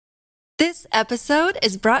This episode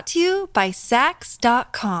is brought to you by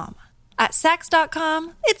Saks.com. At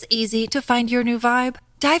Saks.com, it's easy to find your new vibe.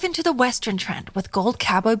 Dive into the Western trend with gold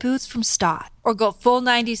cowboy boots from Staud, or go full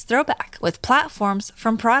 90s throwback with platforms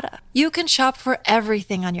from Prada. You can shop for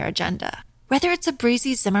everything on your agenda, whether it's a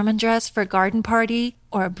breezy Zimmermann dress for a garden party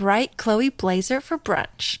or a bright Chloe blazer for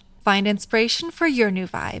brunch. Find inspiration for your new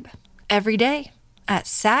vibe every day at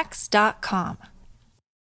Saks.com.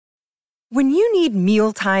 When you need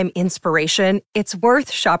mealtime inspiration, it's worth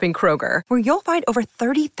shopping Kroger, where you'll find over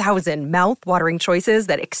 30,000 mouth-watering choices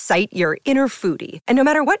that excite your inner foodie. And no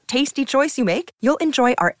matter what tasty choice you make, you'll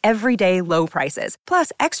enjoy our everyday low prices,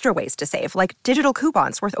 plus extra ways to save, like digital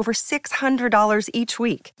coupons worth over $600 each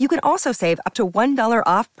week. You can also save up to $1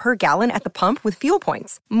 off per gallon at the pump with fuel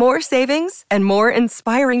points. More savings and more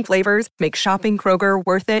inspiring flavors make shopping Kroger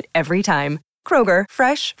worth it every time. Kroger,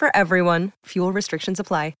 fresh for everyone. Fuel restrictions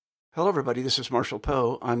apply. Hello, everybody. This is Marshall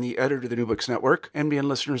Poe. I'm the editor of the New Books Network. NBN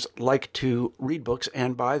listeners like to read books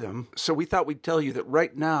and buy them. So we thought we'd tell you that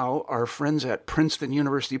right now, our friends at Princeton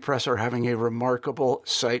University Press are having a remarkable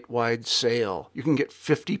site-wide sale. You can get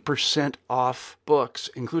 50% off books,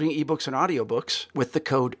 including ebooks and audiobooks, with the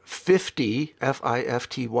code 50,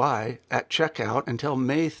 F-I-F-T-Y, at checkout until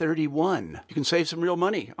May 31. You can save some real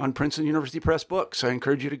money on Princeton University Press books. I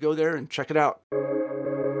encourage you to go there and check it out.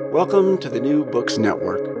 Welcome to the New Books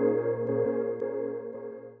Network.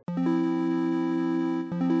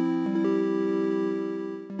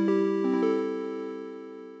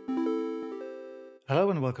 Hello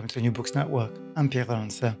and welcome to the New Books Network. I'm Pierre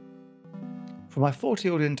Valençay. For my 40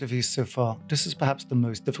 audio interviews so far, this is perhaps the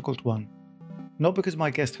most difficult one. Not because my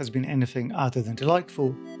guest has been anything other than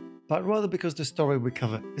delightful, but rather because the story we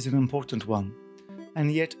cover is an important one. And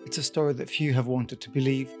yet it's a story that few have wanted to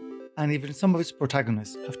believe, and even some of its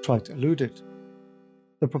protagonists have tried to elude it.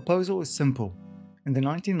 The proposal is simple. In the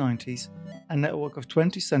 1990s, a network of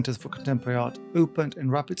 20 centers for contemporary art opened in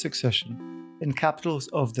rapid succession in capitals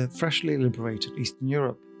of the freshly liberated Eastern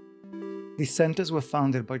Europe. These centers were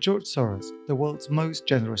founded by George Soros, the world's most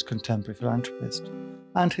generous contemporary philanthropist,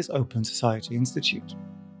 and his Open Society Institute.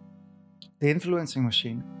 The Influencing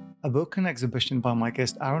Machine, a book and exhibition by my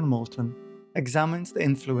guest Aaron Moulton, examines the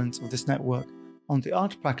influence of this network on the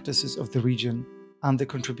art practices of the region and the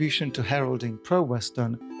contribution to heralding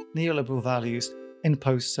pro-Western neoliberal values in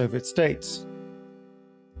post-Soviet states.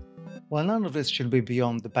 While none of this should be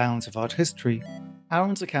beyond the bounds of art history,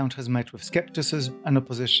 Aaron's account has met with skepticism and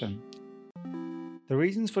opposition. The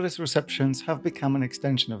reasons for this receptions have become an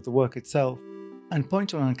extension of the work itself and point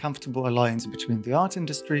to an uncomfortable alliance between the art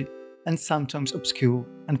industry and sometimes obscure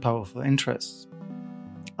and powerful interests.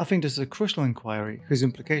 I think this is a crucial inquiry whose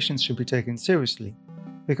implications should be taken seriously,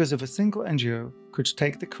 because if a single NGO could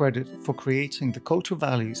take the credit for creating the cultural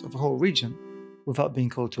values of a whole region without being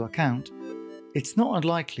called to account, it's not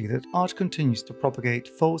unlikely that art continues to propagate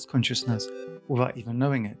false consciousness without even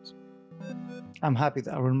knowing it. I'm happy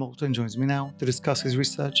that Aaron Moulton joins me now to discuss his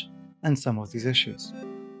research and some of these issues.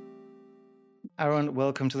 Aaron,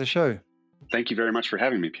 welcome to the show. Thank you very much for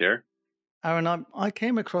having me, Pierre. Aaron, I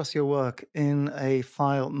came across your work in a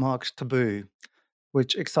file marked Taboo,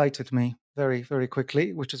 which excited me very, very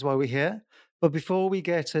quickly, which is why we're here. But before we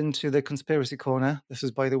get into the Conspiracy Corner, this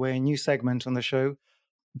is, by the way, a new segment on the show.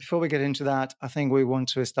 Before we get into that, I think we want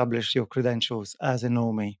to establish your credentials as a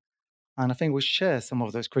normie. And I think we share some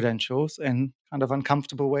of those credentials in kind of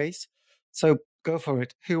uncomfortable ways. So go for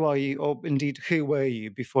it. Who are you, or indeed, who were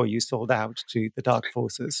you before you sold out to the dark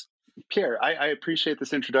forces? Pierre, I appreciate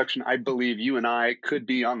this introduction. I believe you and I could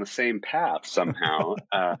be on the same path somehow.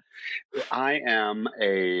 I am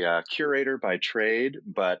a curator by trade,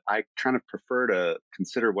 but I kind of prefer to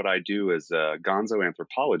consider what I do as gonzo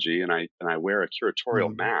anthropology, and I wear a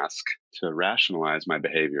curatorial mask to rationalize my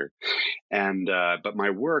behavior. And but my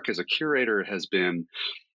work as a curator has been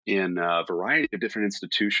in a variety of different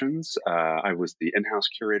institutions. I was the in-house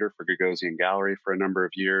curator for Gagosian Gallery for a number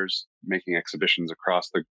of years, making exhibitions across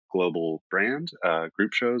the global brand,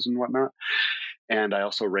 group shows and whatnot. And I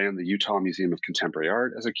also ran the Utah Museum of Contemporary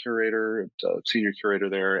Art as a curator, senior curator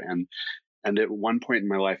there. And at one point in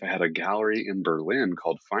my life, I had a gallery in Berlin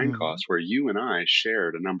called Feinkost, where you and I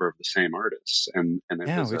shared a number of the same artists. And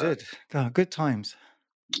we did. Good times.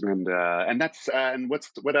 And that's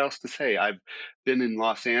what else to say? I've been in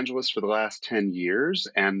Los Angeles for the last 10 years,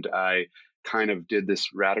 and I kind of did this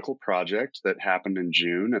radical project that happened in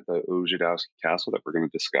June at the Ujidowski Castle that we're going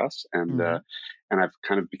to discuss. And I've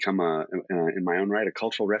kind of become in my own right, a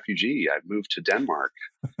cultural refugee. I've moved to Denmark,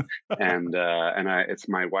 and it's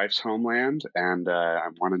my wife's homeland, and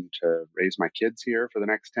I'm wanting to raise my kids here for the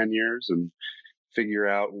next 10 years. And figure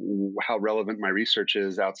out how relevant my research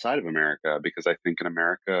is outside of America, because I think in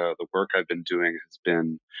America, the work I've been doing has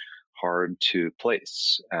been hard to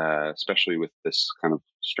place, especially with this kind of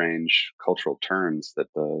strange cultural turns that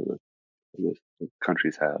the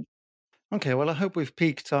country's had. Okay, well, I hope we've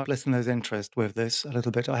piqued our listeners' interest with this a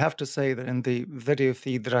little bit. I have to say that in the video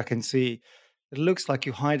feed that I can see, it looks like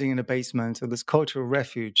you're hiding in a basement, so this cultural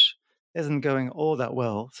refuge isn't going all that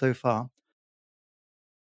well so far.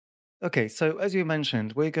 Okay, so as you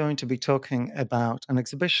mentioned, we're going to be talking about an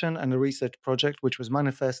exhibition and a research project which was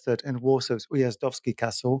manifested in Warsaw's Ujazdowski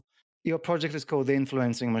Castle. Your project is called The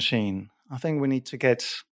Influencing Machine. I think we need to get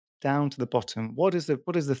down to the bottom. What is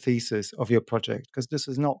the thesis of your project? Because this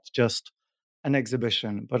is not just an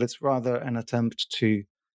exhibition, but it's rather an attempt to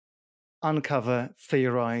uncover,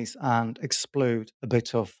 theorize, and explode a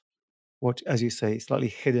bit of what, as you say, slightly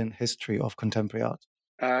hidden history of contemporary art.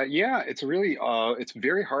 Yeah, it's really it's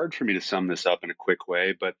very hard for me to sum this up in a quick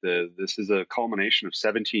way, but this is a culmination of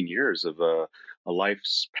 17 years of a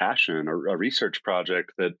life's passion, a research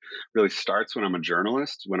project that really starts when I'm a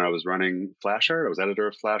journalist. When I was running Flash Art, I was editor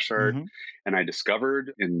of Flash Art, and I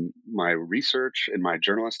discovered in my research, in my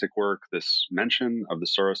journalistic work, this mention of the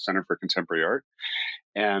Soros Center for Contemporary Art.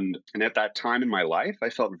 And at that time in my life, I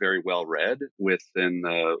felt very well read within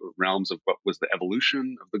the realms of what was the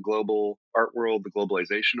evolution of the global art world, the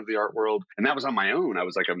globalization of the art world. And that was on my own. I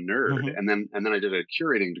was like a nerd. And then I did a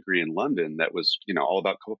curating degree in London that was, all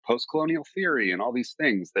about post-colonial theory and all these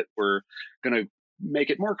things that were going to make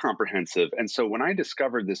it more comprehensive. And so when I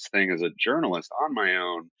discovered this thing as a journalist on my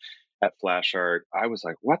own at Flash Art, I was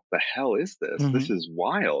like, what the hell is this? This is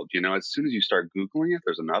wild. As soon as you start Googling it,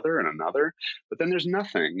 there's another and another, but then there's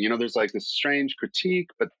nothing. There's like this strange critique,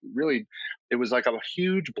 but really it was like a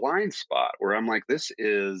huge blind spot where I'm like, this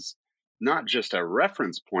is not just a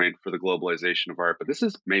reference point for the globalization of art, but this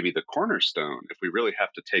is maybe the cornerstone if we really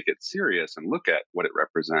have to take it serious and look at what it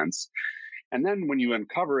represents. And then when you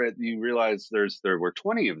uncover it, you realize there were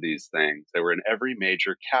 20 of these things. They were in every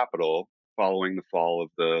major capital following the fall of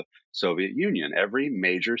the Soviet Union. Every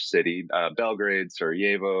major city, Belgrade,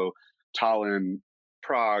 Sarajevo, Tallinn,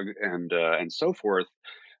 Prague, and so forth,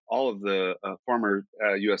 all of the former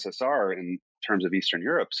USSR in terms of Eastern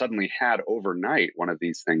Europe suddenly had overnight one of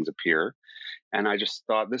these things appear. And I just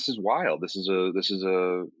thought, this is wild. This is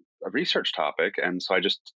a research topic. And so I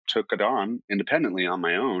just took it on independently on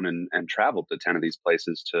my own and traveled to 10 of these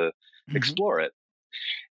places to explore it.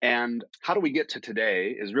 And how do we get to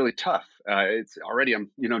today is really tough. It's already, I'm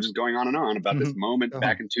just going on and on about this moment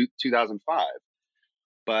back in 2005.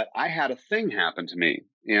 But I had a thing happen to me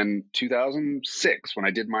in 2006 when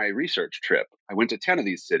I did my research trip. I went to 10 of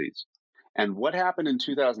these cities. And what happened in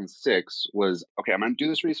 2006 was, okay, I'm going to do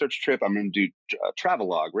this research trip. I'm going to do a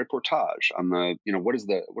travelogue, reportage on the, what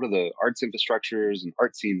are the arts infrastructures and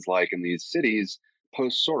art scenes like in these cities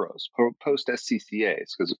post Soros, post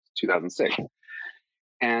SCCAs, because it's 2006.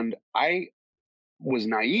 And I was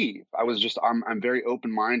naive. I was just, I'm very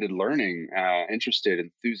open-minded, learning, interested,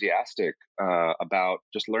 enthusiastic about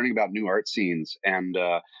just learning about new art scenes. And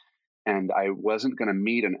I wasn't going to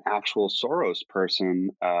meet an actual Soros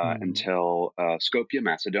person until Skopje,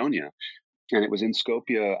 Macedonia. And it was in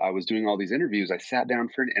Skopje, I was doing all these interviews. I sat down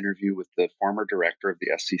for an interview with the former director of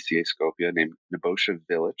the SCCA Skopje named Nebojša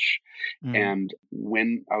Vilić. And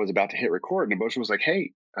when I was about to hit record, Nebojša was like,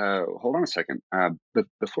 hey, hold on a second. But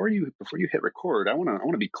before you hit record, I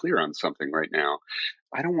want to be clear on something right now.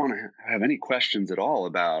 I don't want to have any questions at all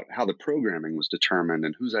about how the programming was determined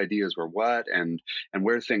and whose ideas were what and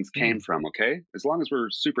where things came from. Okay, as long as we're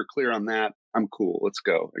super clear on that, I'm cool. Let's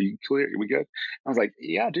go. Are you clear? Are we good? I was like,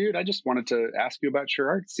 yeah, dude. I just wanted to ask you about your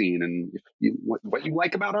art scene and what you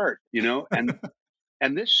like about art, and.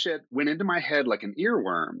 And this shit went into my head like an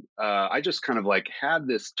earworm. I just kind of like had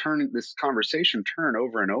this conversation turn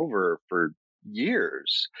over and over for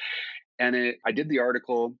years. And I did the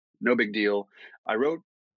article, no big deal. I wrote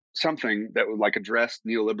something that would like address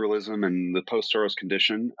neoliberalism and the post-Soros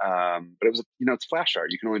condition. But it was, it's Flash Art.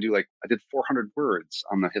 You can only do I did 400 words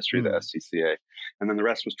on the history of the SCCA. And then the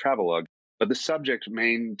rest was travelogue. But the subject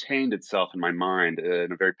maintained itself in my mind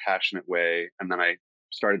in a very passionate way. And then I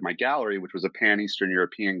started my gallery, which was a pan-Eastern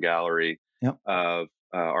European gallery of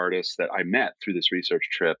artists that I met through this research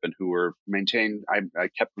trip and who were I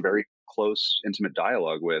kept very close, intimate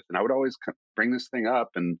dialogue with. And I would always bring this thing up.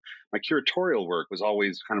 And my curatorial work was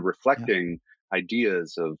always kind of reflecting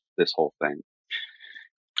ideas of this whole thing.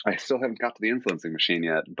 I still haven't got to the influencing machine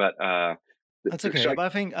yet, but that's okay. But I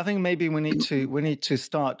think maybe we need to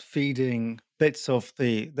start feeding bits of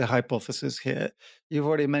the hypothesis here. You've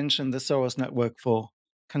already mentioned the Soros Network for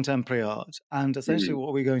contemporary art. And essentially Mhm.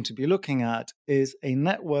 what we're going to be looking at is a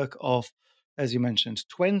network of, as you mentioned,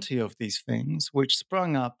 20 of these things, which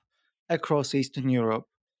sprung up across Eastern Europe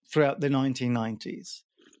throughout the 1990s.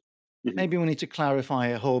 Mhm. Maybe we need to clarify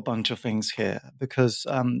a whole bunch of things here, because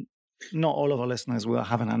not all of our listeners will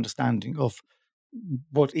have an understanding of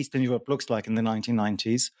what Eastern Europe looks like in the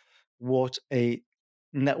 1990s, what a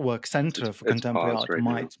network center for It's contemporary paused art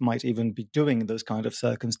right now. might even be doing in those kind of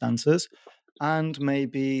circumstances, and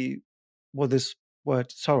maybe what this word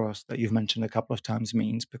Soros that you've mentioned a couple of times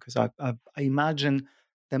means, because I imagine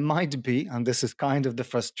there might be, and this is kind of the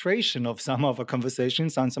frustration of some of our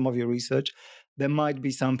conversations and some of your research, there might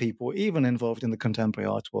be some people even involved in the contemporary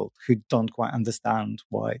art world who don't quite understand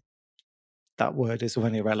why that word is of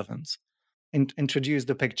any relevance. Introduce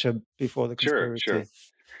the picture before the Sure, sure. conspiracy.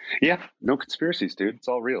 Yeah, no conspiracies, dude. It's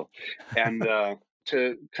all real. And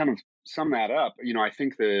to kind of sum that up, I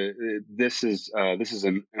think this is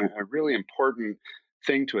a really important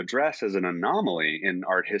thing to address as an anomaly in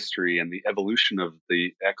art history and the evolution of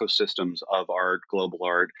the ecosystems of art, global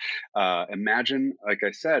art. Imagine, like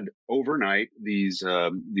I said, overnight these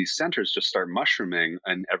centers just start mushrooming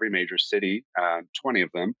in every major city, 20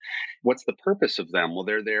 of them. What's the purpose of them? Well,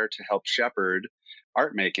 they're there to help shepherd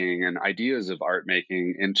art making and ideas of art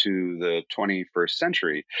making into the 21st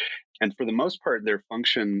century. And for the most part, their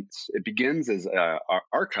function, it begins as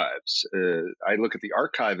archives. I look at the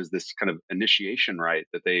archive as this kind of initiation rite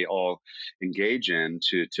that they all engage in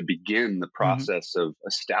to begin the Hmm. process of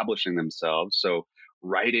establishing themselves. So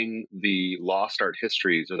writing the lost art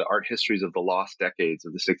histories or the art histories of the lost decades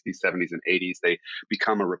of the 60s, 70s, and 80s, they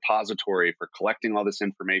become a repository for collecting all this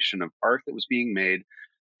information of art that was being made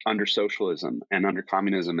under socialism and under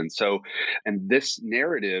communism. And this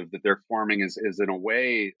narrative that they're forming is in a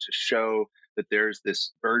way to show that there's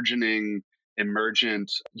this burgeoning,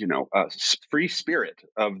 emergent, free spirit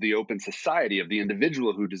of the open society, of the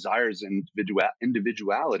individual who desires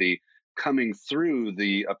individuality coming through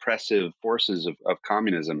the oppressive forces of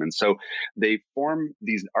communism. And so they form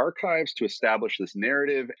these archives to establish this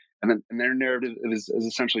narrative. And their narrative is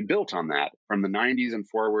essentially built on that. From the 90s and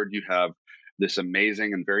forward, you have this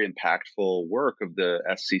amazing and very impactful work of the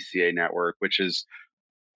SCCA network, which is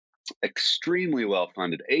extremely well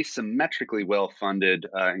funded, asymmetrically well funded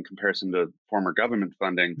in comparison to former government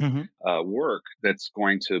funding Hmm. work that's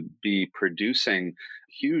going to be producing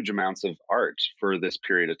huge amounts of art for this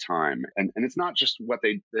period of time. And it's not just what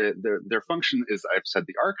their function is. I've said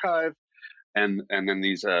the archive, and then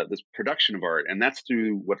this production of art, and that's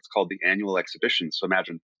through what's called the annual exhibition. So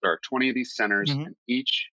imagine there are 20 of these centers, Hmm. and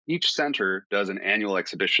each center does an annual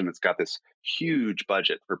exhibition that's got this huge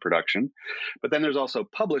budget for production. But then there's also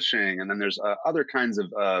publishing, and then there's other kinds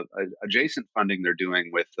of adjacent funding they're doing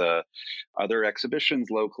with other exhibitions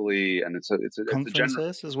locally, and it's a general.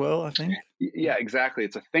 Conferences as well, I think. Yeah, exactly.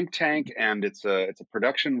 It's a think tank, and it's a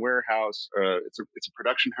production warehouse. It's a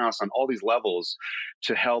production house on all these levels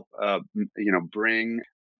to help bring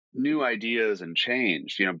new ideas and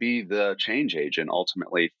change. Be the change agent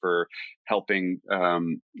ultimately for helping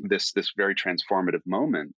this very transformative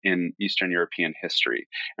moment in Eastern European history.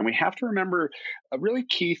 And we have to remember a really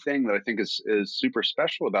key thing that I think is super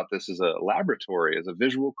special about this as a laboratory, as a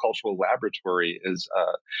visual cultural laboratory, is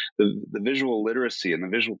the visual literacy and the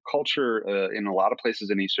visual culture in a lot of places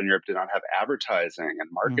in Eastern Europe did not have advertising and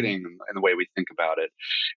Hmm. marketing in the way we think about it.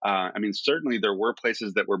 I mean, certainly there were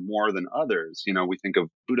places that were more than others. We think of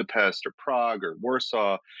Budapest or Prague or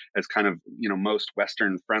Warsaw as kind of most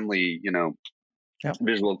Western friendly Yeah.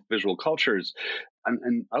 visual cultures.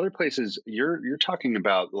 And other places, you're talking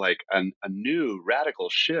about like a new radical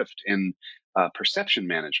shift in perception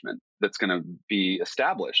management that's going to be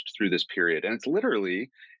established through this period, and it's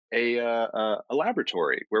literally a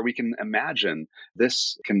laboratory where we can imagine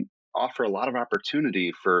this can offer a lot of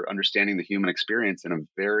opportunity for understanding the human experience in a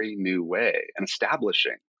very new way and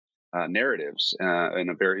establishing narratives in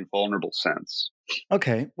a very vulnerable sense.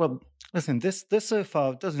 Okay. Well, listen, this so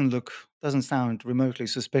far doesn't sound remotely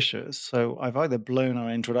suspicious. So I've either blown our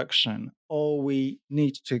introduction, or we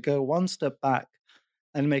need to go one step back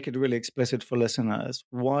and make it really explicit for listeners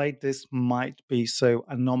why this might be so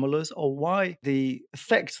anomalous, or why the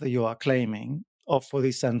effects that you are claiming of for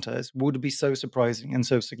these centers would be so surprising and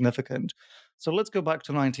so significant. So let's go back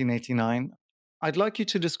to 1989. I'd like you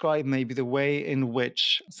to describe maybe the way in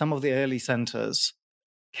which some of the early centers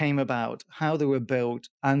came about, how they were built,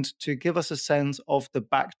 and to give us a sense of the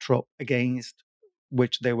backdrop against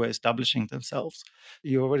which they were establishing themselves.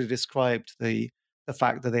 You already described the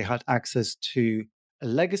fact that they had access to a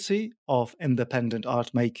legacy of independent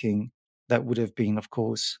art making that would have been, of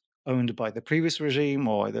course, owned by the previous regime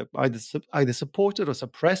or either supported or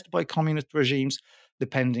suppressed by communist regimes,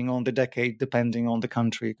 depending on the decade, depending on the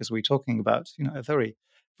country, because we're talking about a very,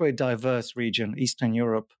 very diverse region. Eastern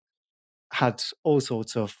Europe had all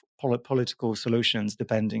sorts of political solutions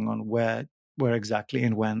depending on where exactly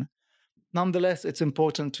and when. Nonetheless, it's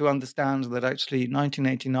important to understand that actually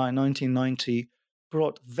 1989, 1990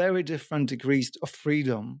 brought very different degrees of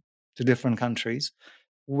freedom to different countries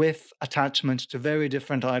with attachment to very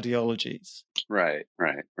different ideologies. Right.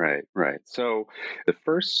 So the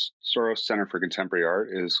first Soros Center for Contemporary Art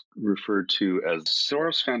is referred to as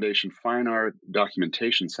Soros Foundation Fine Art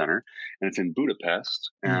Documentation Center, and it's in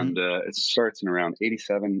Budapest, and it starts in around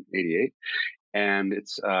 87, 88. And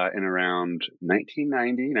it's in around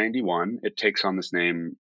 1990, 91, it takes on this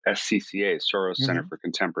name SCCA, Soros Center for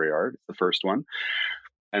Contemporary Art. It's the first one.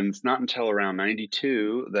 And it's not until around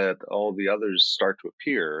 92 that all the others start to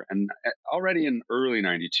appear. And already in early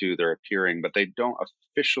 92, they're appearing, but they don't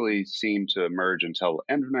officially seem to emerge until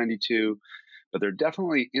the end of 92. But they're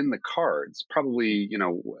definitely in the cards, probably,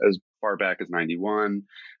 as far back as 91.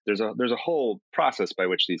 There's a whole process by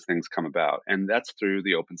which these things come about. And that's through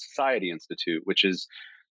the Open Society Institute, which is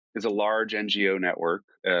a large NGO network.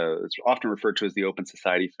 It's often referred to as the Open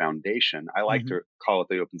Society Foundation. I like to call it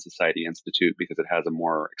the Open Society Institute because it has a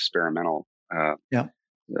more experimental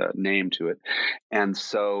name to it. And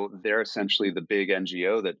so they're essentially the big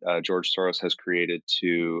NGO that George Soros has created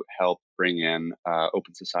to help bring in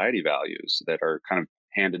open society values that are kind of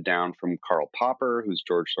handed down from Karl Popper, who's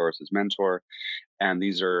George Soros' mentor. And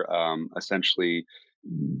these are essentially,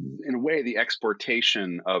 in a way, the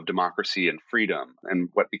exportation of democracy and freedom and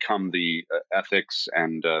what become the ethics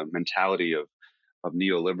and mentality of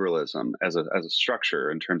neoliberalism as a structure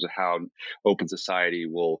in terms of how open society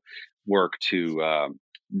will work to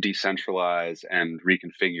decentralize and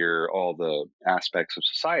reconfigure all the aspects of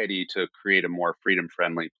society to create a more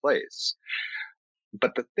freedom-friendly place.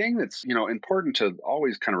 But the thing that's, important to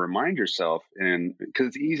always kind of remind yourself, and because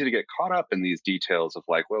it's easy to get caught up in these details of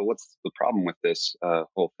like, well, what's the problem with this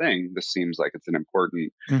whole thing? This seems like it's an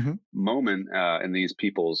important moment in these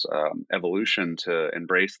people's evolution to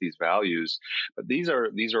embrace these values. But these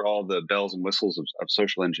are all the bells and whistles of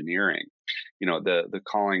social engineering. The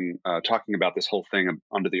calling, talking about this whole thing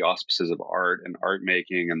under the auspices of art and art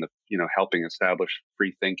making and helping establish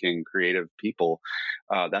free thinking, creative people.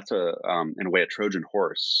 That's in a way, a Trojan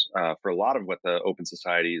horse for a lot of what the Open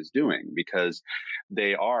Society is doing, because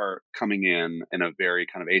they are coming in a very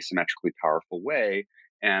kind of asymmetrically powerful way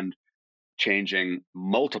and changing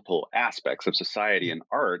multiple aspects of society, and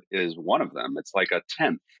art is one of them. It's like a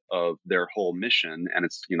tenth of their whole mission. And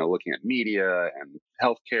it's, looking at media and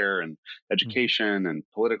healthcare and education and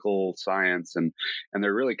political science. And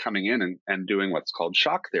they're really coming in and doing what's called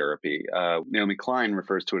shock therapy. Naomi Klein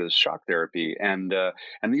refers to it as shock therapy. And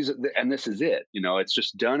this is it, it's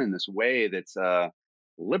just done in this way that's,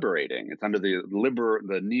 liberating. It's under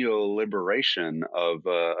the neo-liberation of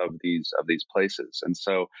these places. And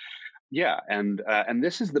so, yeah, and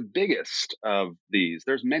this is the biggest of these.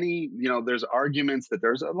 There's many, there's arguments that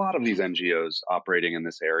there's a lot of these NGOs operating in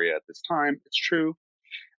this area at this time. It's true,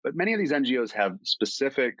 but many of these NGOs have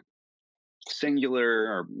specific, singular,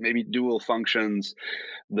 or maybe dual functions.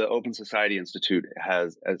 The Open Society Institute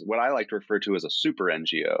has, as what I like to refer to as a super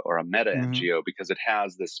NGO or a meta NGO, because it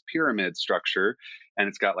has this pyramid structure, and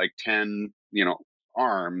it's got like 10,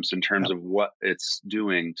 arms in terms of what it's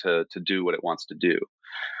doing to do what it wants to do.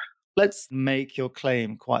 Let's make your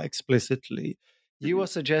claim quite explicitly. You are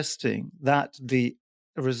suggesting that the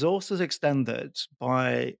resources extended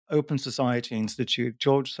by Open Society Institute,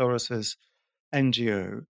 George Soros's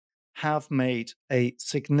NGO, have made a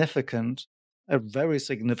very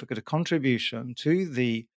significant contribution to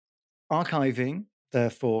the archiving,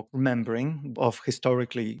 therefore remembering, of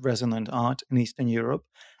historically resonant art in Eastern Europe,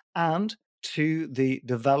 and to the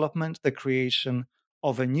development, the creation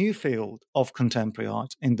of a new field of contemporary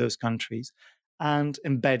art in those countries, and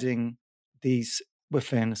embedding these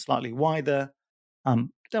within slightly wider,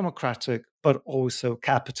 democratic, but also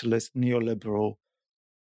capitalist, neoliberal,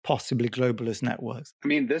 possibly globalist networks. I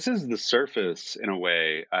mean, this is the surface in a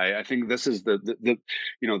way. I think this is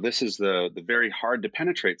this is the very hard to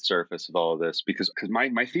penetrate surface of all of this, because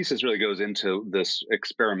my thesis really goes into this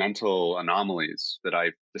experimental anomalies that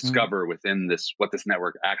I discover within what this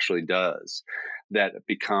network actually does, that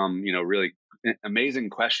become, really amazing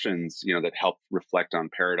questions, that help reflect on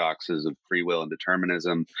paradoxes of free will and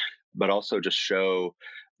determinism, but also just show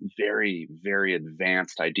very, very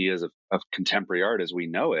advanced ideas of contemporary art as we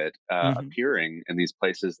know it appearing in these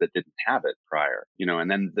places that didn't have it prior. And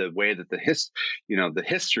then the way that the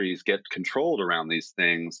histories get controlled around these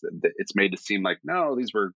things, that it's made to seem like, no,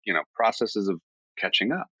 these were, processes of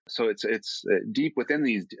catching up. So it's deep within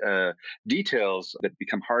these details that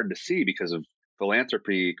become hard to see because of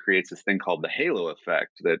philanthropy creates this thing called the halo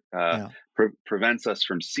effect that prevents us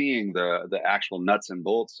from seeing the actual nuts and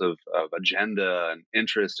bolts of agenda and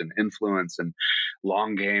interest and influence and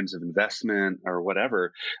long games of investment or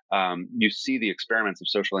whatever. You see the experiments of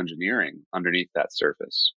social engineering underneath that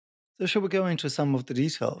surface. So shall we go into some of the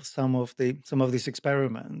details, some of these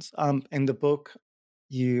experiments? In the book,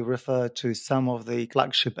 you refer to some of the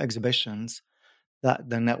flagship exhibitions that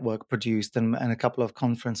the network produced and a couple of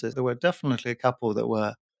conferences. There were definitely a couple that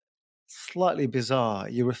were slightly bizarre.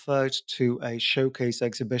 You referred to a showcase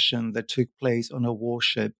exhibition that took place on a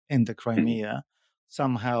warship in the Crimea,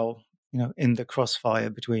 somehow, in the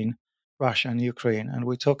crossfire between Russia and Ukraine. And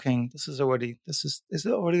we're talking, is it already the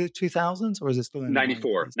 2000s or is it still in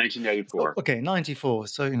 1994? Okay, 94.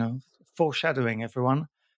 So, foreshadowing everyone.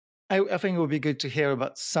 I think it would be good to hear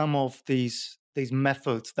about some of these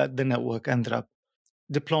methods that the network ended up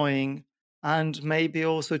deploying, and maybe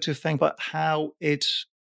also to think about how it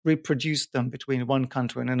reproduced them between one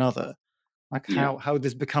country and another, like how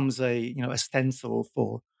this becomes a stencil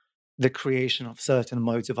for the creation of certain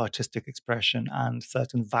modes of artistic expression and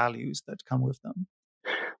certain values that come with them.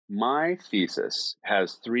 My thesis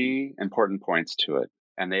has 3 important points to it,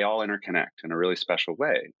 and they all interconnect in a really special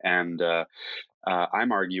way. And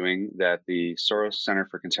I'm arguing that the Soros Center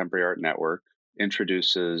for Contemporary Art Network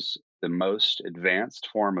introduces the most advanced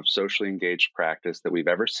form of socially engaged practice that we've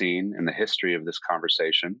ever seen in the history of this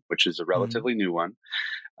conversation, which is a relatively new one.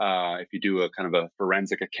 If you do a kind of a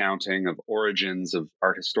forensic accounting of origins of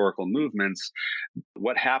art historical movements,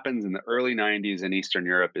 what happens in the early 90s in Eastern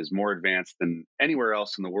Europe is more advanced than anywhere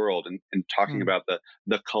else in the world. And talking about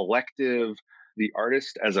the collective, the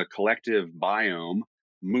artist as a collective biome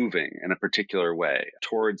moving in a particular way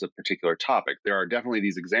towards a particular topic. There are definitely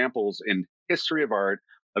these examples in history of art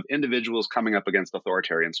of individuals coming up against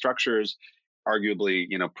authoritarian structures, arguably,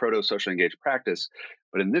 proto-social engaged practice.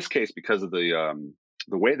 But in this case, because of the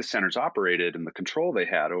way the centers operated and the control they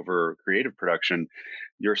had over creative production,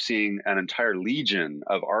 you're seeing an entire legion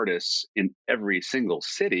of artists in every single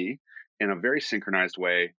city in a very synchronized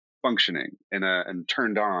way, functioning and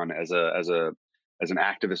turned on as an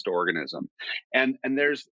activist organism. And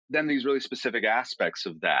there's then these really specific aspects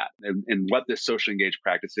of that and what this social engaged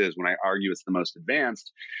practice is. When I argue it's the most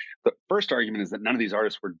advanced, the first argument is that none of these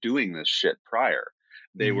artists were doing this shit prior.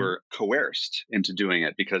 They were coerced into doing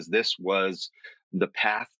it because this was the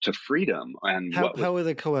path to freedom. And how are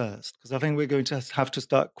they coerced? Because I think we're going to have to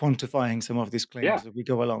start quantifying some of these claims as we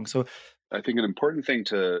go along. So I think an important thing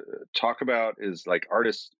to talk about is like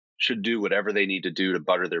artists should do whatever they need to do to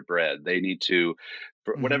butter their bread. They need to,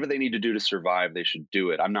 whatever they need to do to survive, they should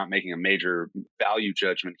do it. I'm not making a major value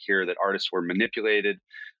judgment here that artists were manipulated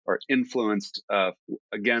or influenced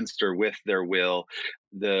against or with their will.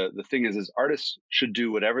 The thing is artists should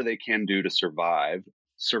do whatever they can do to survive.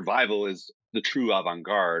 Survival is the true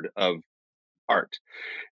avant-garde of art.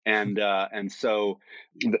 And so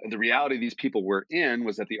the reality these people were in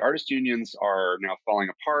was that the artist unions are now falling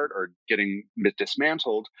apart or getting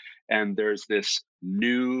dismantled. And there's this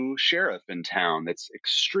new sheriff in town that's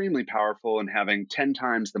extremely powerful and having 10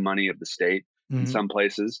 times the money of the state in some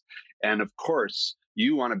places. And of course,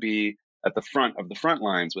 you want to be at the front of the front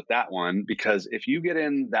lines with that one, because if you get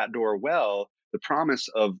in that door well, the promise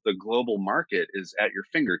of the global market is at your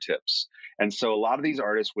fingertips. And so a lot of these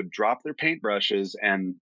artists would drop their paintbrushes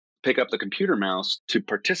and pick up the computer mouse to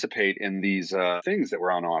participate in these things that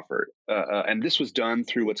were on offer. And this was done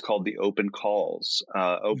through what's called the open calls.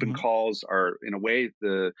 Open calls are, in a way,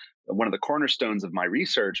 one of the cornerstones of my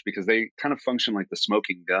research because they kind of function like the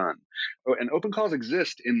smoking gun. And open calls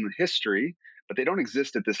exist in history, but they don't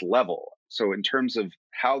exist at this level. So in terms of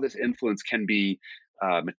how this influence can be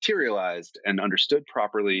materialized and understood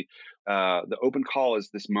properly, the open call is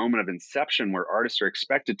this moment of inception where artists are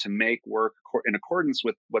expected to make work in accordance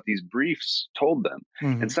with what these briefs told them.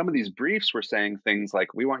 And some of these briefs were saying things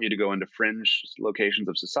like, we want you to go into fringe locations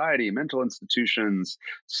of society, mental institutions,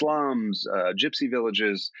 slums, gypsy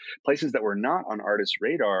villages, places that were not on artists'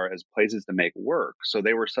 radar as places to make work. So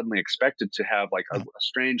they were suddenly expected to have like a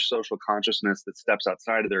strange social consciousness that steps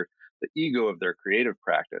outside of the ego of their creative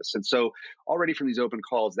practice. And so already from these open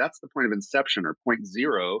calls, that's the point of inception or point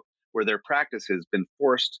zero where their practice has been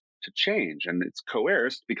forced to change, and it's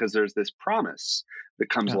coerced because there's this promise that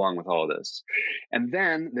comes along with all of this. And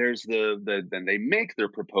then there's then they make their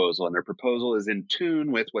proposal, and their proposal is in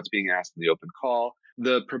tune with what's being asked in the open call.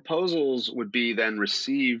 The proposals would be then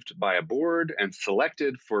received by a board and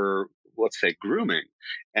selected for, let's say, grooming,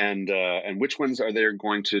 and which ones are they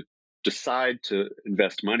going to decide to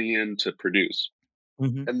invest money in to produce.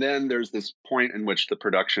 Mm-hmm. And then there's this point in which the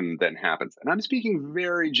production then happens. And I'm speaking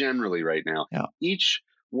very generally right now. Yeah. Each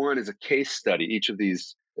one is a case study, each of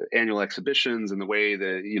these annual exhibitions and the way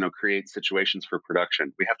that, create situations for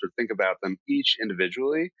production. We have to think about them each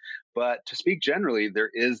individually. But to speak generally, there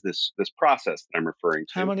is this process that I'm referring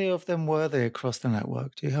to. How many of them were there across the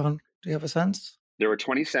network? Do you have a sense? There were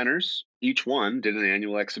 20 centers. Each one did an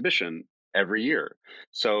annual exhibition every year.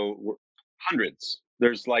 So hundreds.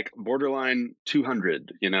 There's like borderline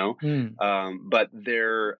 200, but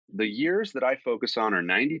the years that I focus on are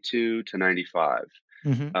 92 to 95.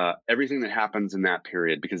 Mm-hmm. Everything that happens in that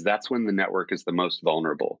period, because that's when the network is the most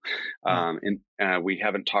vulnerable. And we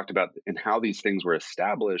haven't talked about in how these things were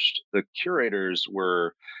established. The curators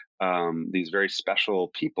were these very special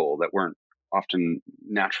people that weren't often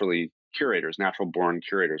naturally curators, natural born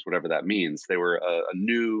curators, whatever that means. They were a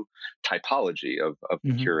new typology of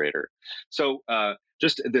the curator. So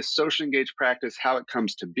just this social engaged practice, how it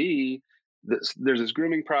comes to be, there's this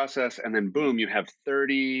grooming process, and then boom, you have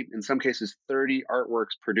 30, in some cases 30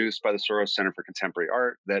 artworks produced by the Soros Center for Contemporary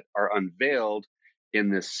Art that are unveiled in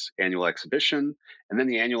this annual exhibition. And then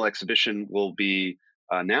the annual exhibition will be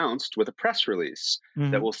announced with a press release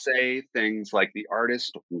that will say things like the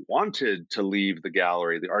artist wanted to leave the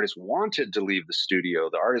gallery, the artist wanted to leave the studio,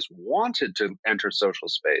 the artist wanted to enter social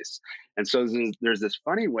space. And so there's this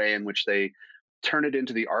funny way in which they turn it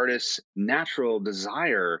into the artist's natural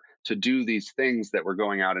desire to do these things that were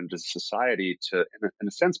going out into society to, in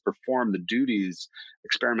a sense, perform the duties,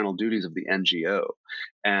 experimental duties of the NGO.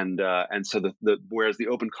 And so whereas the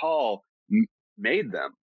open call made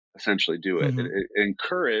them essentially do it. It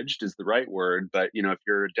encouraged is the right word, but if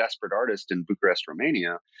you're a desperate artist in Bucharest,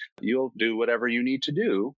 Romania, you'll do whatever you need to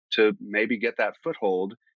do to maybe get that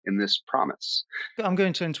foothold in this promise. I'm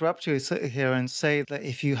going to interrupt you here and say that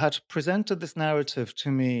if you had presented this narrative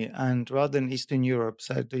to me and rather than Eastern Europe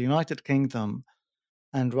said the United Kingdom,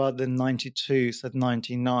 and rather than 92 said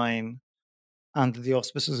 99 under the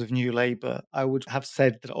auspices of New Labour, I would have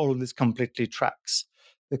said that all of this completely tracks.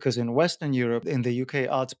 Because in Western Europe, in the UK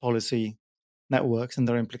arts policy networks and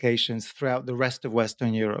their implications throughout the rest of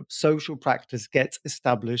Western Europe, social practice gets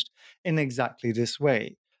established in exactly this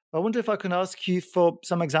way. I wonder if I can ask you for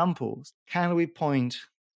some examples. Can we point,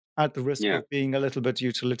 at the risk of being a little bit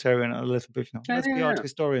utilitarian, a little bit, let's be art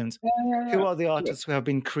historians, who are the artists who have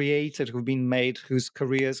been created, who've been made, whose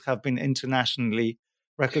careers have been internationally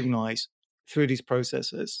recognized through these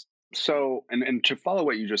processes? So, and to follow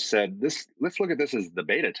what you just said, let's look at this as the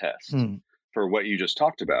beta test for what you just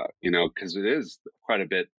talked about, because it is quite a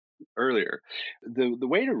bit earlier. The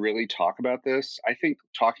way to really talk about this, I think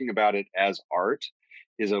talking about it as art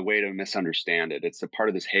is a way to misunderstand it. It's a part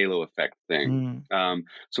of this halo effect thing.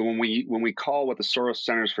 So when we call what the Soros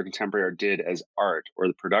Centers for Contemporary Art did as art, or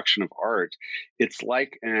the production of art, it's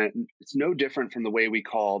like it's no different from the way we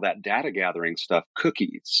call that data gathering stuff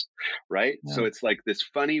cookies, right? Yeah. So it's like this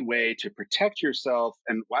funny way to protect yourself.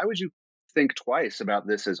 And why would you think twice about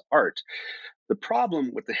this as art? The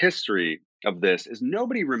problem with the history of this is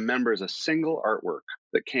nobody remembers a single artwork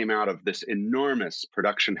that came out of this enormous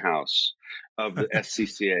production house of the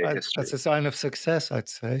SCCA history. That's a sign of success, I'd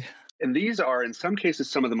say. And these are, in some cases,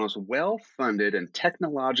 some of the most well-funded and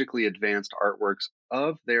technologically advanced artworks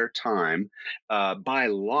of their time by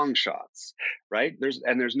long shots, right? There's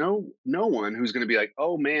no one who's going to be like,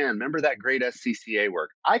 oh man, remember that great SCCA work?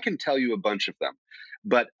 I can tell you a bunch of them,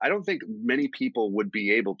 but I don't think many people would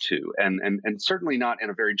be able to, and certainly not in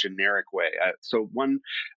a very generic way. So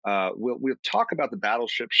we'll talk about the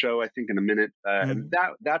Battleship Show, I think, in a minute. And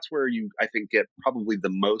that's where you, I think, get probably the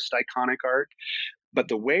most iconic art. But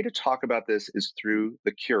the way to talk about this is through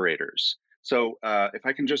the curators. So if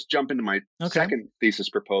I can just jump into my second thesis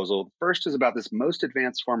proposal. First is about this most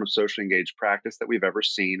advanced form of socially engaged practice that we've ever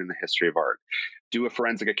seen in the history of art. Do a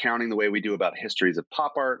forensic accounting the way we do about histories of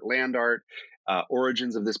pop art, land art,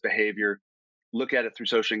 origins of this behavior. Look at it through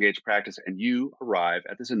socially engaged practice, and you arrive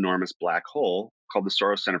at this enormous black hole called the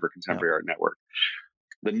Soros Center for Contemporary Art Network.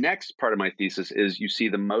 The next part of my thesis is you see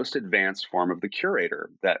the most advanced form of the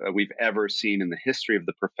curator that we've ever seen in the history of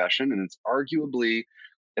the profession, and it's arguably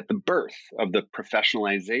at the birth of the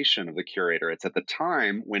professionalization of the curator. It's at the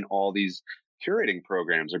time when all these curating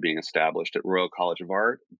programs are being established at Royal College of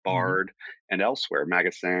Art, Bard, and elsewhere,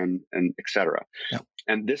 Magasin, and etc. Yeah.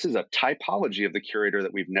 And this is a typology of the curator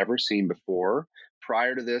that we've never seen before.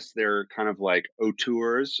 Prior to this, they're kind of like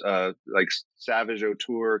auteurs, like savage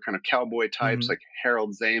auteur, kind of cowboy types like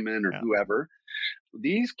Harold Zaman or whoever.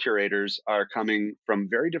 These curators are coming from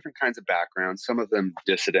very different kinds of backgrounds, some of them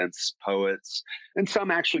dissidents, poets, and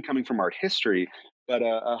some actually coming from art history. But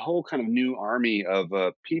a whole kind of new army of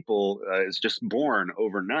people is just born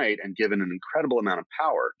overnight and given an incredible amount of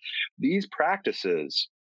power. These practices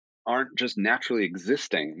aren't just naturally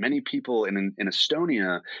existing. Many people in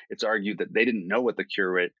Estonia, it's argued that they didn't know what the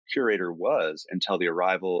curator was until the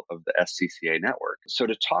arrival of the SCCA network. So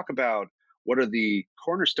to talk about what are the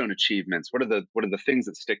cornerstone achievements, what are the things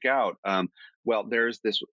that stick out? Well, there's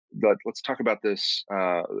this. Let's talk about this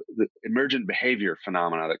the emergent behavior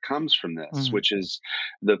phenomena that comes from this, which is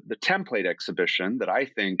the template exhibition that I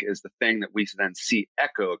think is the thing that we then see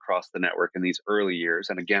echo across the network in these early years.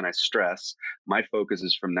 And again, I stress my focus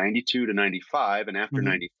is from 92 to 95, and after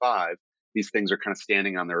 95, these things are kind of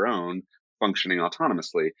standing on their own, functioning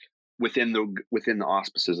autonomously within the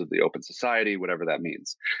auspices of the open society, whatever that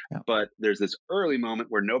means. Yeah. But there's this early moment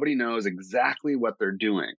where nobody knows exactly what they're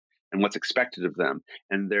doing and what's expected of them.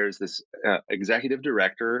 And there's this executive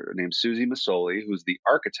director named Susie Masoli, who's the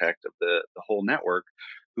architect of the whole network,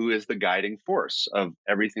 who is the guiding force of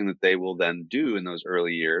everything that they will then do in those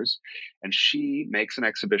early years. And she makes an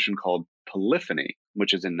exhibition called Polyphony,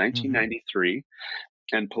 which is in 1993.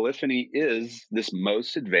 And Polyphony is this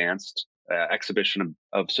most advanced exhibition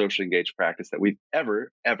of socially engaged practice that we've ever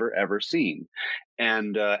seen.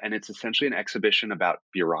 And it's essentially an exhibition about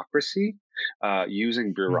bureaucracy,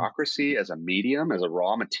 using bureaucracy as a medium, as a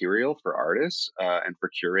raw material for artists and for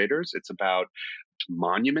curators. It's about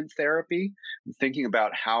monument therapy, thinking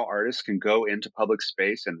about how artists can go into public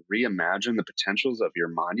space and reimagine the potentials of your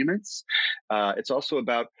monuments. It's also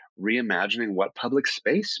about reimagining what public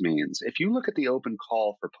space means. If you look at the open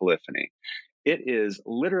call for Polyphony, it is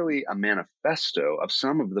literally a manifesto of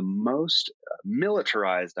some of the most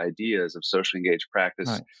militarized ideas of socially engaged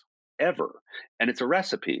practice ever. And it's a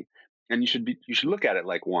recipe. And you should look at it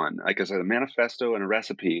like one, like as a manifesto and a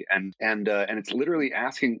recipe. And it's literally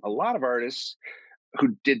asking a lot of artists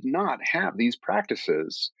who did not have these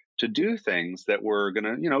practices to do things that were going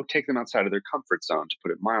to, take them outside of their comfort zone, to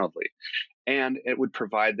put it mildly. And it would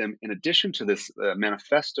provide them, in addition to this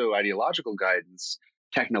manifesto ideological guidance,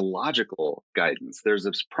 technological guidance. There's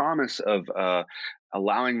this promise of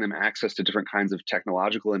allowing them access to different kinds of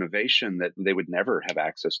technological innovation that they would never have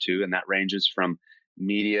access to. And that ranges from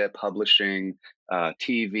media, publishing,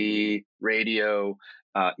 TV, radio,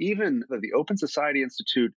 even the Open Society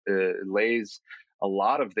Institute lays a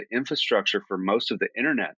lot of the infrastructure for most of the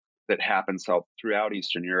internet that happens throughout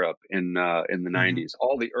Eastern Europe in the 90s.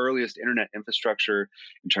 All the earliest internet infrastructure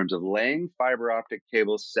in terms of laying fiber optic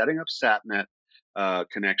cables, setting up SatNet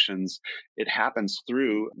connections, it happens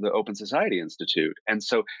through the Open Society Institute. And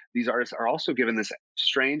so these artists are also given this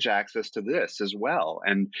strange access to this as well.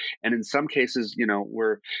 And in some cases,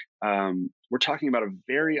 we're talking about a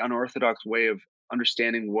very unorthodox way of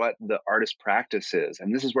understanding what the artist practice is.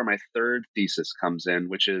 And this is where my third thesis comes in,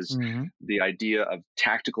 which is the idea of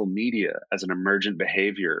tactical media as an emergent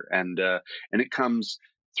behavior. And it comes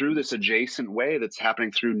through this adjacent way that's happening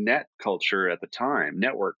through net culture at the time,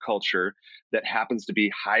 network culture that happens to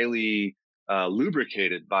be highly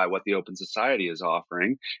lubricated by what the Open Society is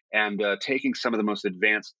offering, and taking some of the most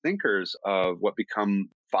advanced thinkers of what become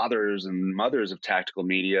fathers and mothers of tactical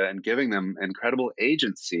media and giving them incredible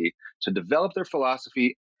agency to develop their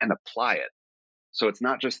philosophy and apply it. So it's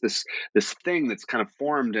not just this thing that's kind of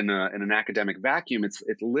formed in an academic vacuum. It's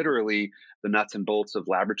literally the nuts and bolts of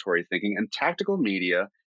laboratory thinking. And tactical media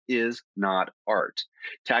is not art.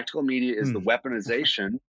 Tactical media is the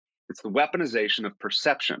weaponization. It's the weaponization of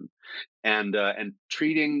perception, and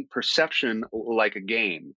treating perception like a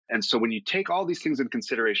game. And so when you take all these things in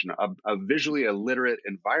consideration, a visually illiterate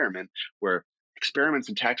environment where experiments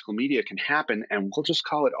in tactical media can happen, and we'll just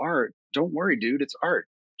call it art. Don't worry, dude, it's art.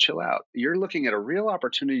 Chill out. You're looking at a real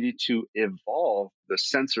opportunity to evolve the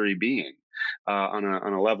sensory being on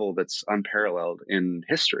a level that's unparalleled in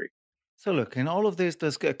history. So look, in all of this,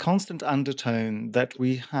 there's a constant undertone that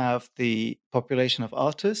we have the population of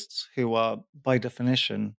artists who are, by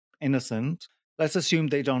definition, innocent. Let's assume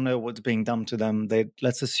they don't know what's being done to them.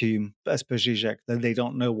 Let's assume, as per Zizek, that they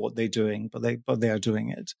don't know what they're doing, but they are doing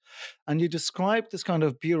it. And you describe this kind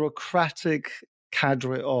of bureaucratic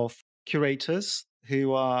cadre of curators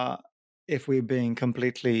who are, if we're being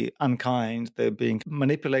completely unkind, they're being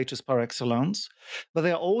manipulators par excellence, but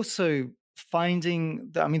they're also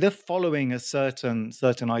they're following a certain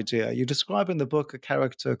idea. You describe in the book a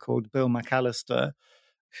character called Bill McAllister,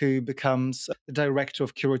 who becomes the director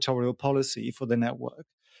of curatorial policy for the network,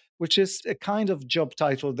 which is a kind of job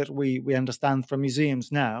title that we understand from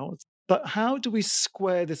museums now. But how do we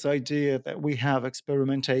square this idea that we have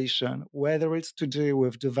experimentation, whether it's to do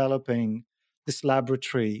with developing this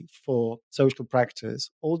laboratory for social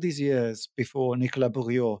practice all these years before Nicolas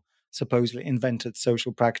Bourriot supposedly invented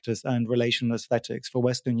social practice and relational aesthetics for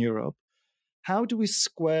Western Europe? How do we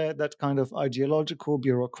square that kind of ideological,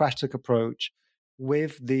 bureaucratic approach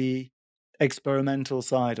with the experimental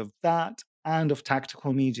side of that and of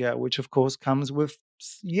tactical media, which of course comes with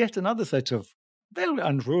yet another set of very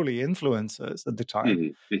unruly influences at the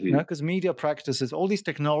time? Because media practices, all these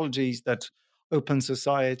technologies that Open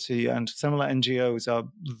Society and similar NGOs are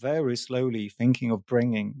very slowly thinking of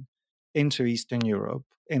bringing into Eastern Europe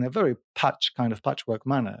in a very patchwork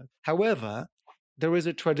manner. However, there is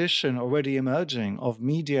a tradition already emerging of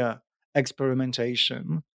media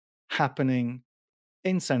experimentation happening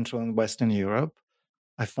in Central and Western Europe.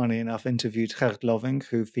 I, funny enough, interviewed Gert Loving,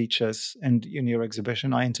 who features in your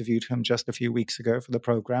exhibition. I interviewed him just a few weeks ago for the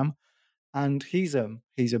program, and he's a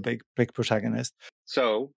big protagonist.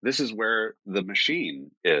 So this is where the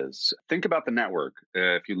machine is. Think about the network.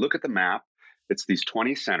 If you look at the map, it's these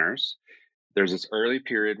 20 centers. There's this early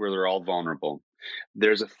period where they're all vulnerable.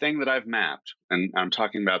 There's a thing that I've mapped, and I'm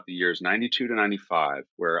talking about the years 92 to 95,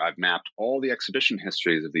 where I've mapped all the exhibition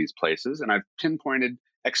histories of these places, and I've pinpointed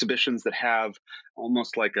exhibitions that have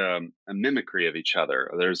almost like a mimicry of each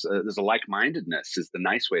other. There's a like-mindedness is the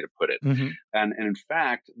nice way to put it. And in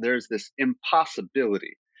fact, there's this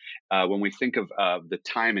impossibility when we think of the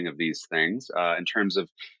timing of these things in terms of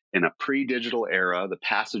in a pre-digital era, the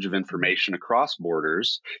passage of information across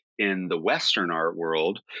borders in the Western art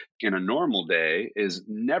world in a normal day is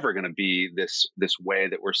never going to be this way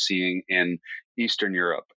that we're seeing in Eastern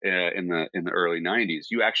Europe in the early 90s.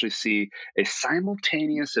 You actually see a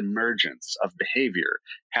simultaneous emergence of behavior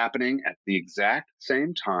happening at the exact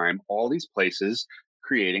same time, all these places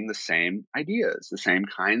creating the same ideas, the same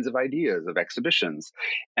kinds of ideas of exhibitions.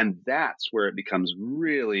 And that's where it becomes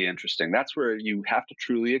really interesting. That's where you have to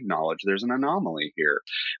truly acknowledge there's an anomaly here.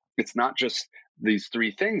 It's not just these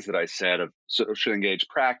three things that I said of social engaged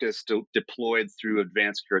practice deployed through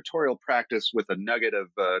advanced curatorial practice with a nugget of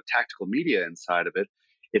tactical media inside of it.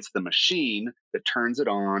 It's the machine that turns it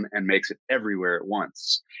on and makes it everywhere at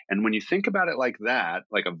once. And when you think about it like that,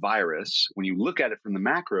 like a virus, when you look at it from the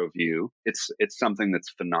macro view, it's something that's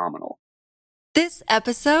phenomenal. This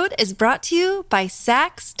episode is brought to you by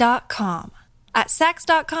Saks.com. At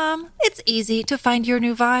Saks.com, it's easy to find your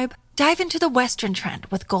new vibe. Dive into the Western trend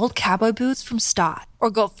with gold cowboy boots from Stott, or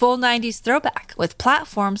go full 90s throwback with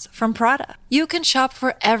platforms from Prada. You can shop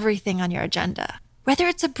for everything on your agenda, whether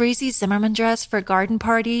it's a breezy Zimmermann dress for a garden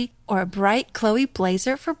party or a bright Chloe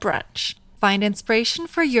blazer for brunch. Find inspiration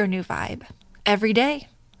for your new vibe every day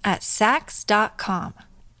at Saks.com.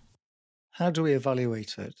 How do we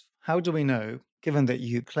evaluate it? How do we know, given that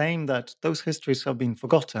you claim that those histories have been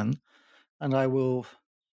forgotten, and I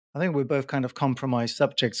think we're both kind of compromised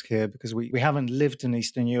subjects here because we haven't lived in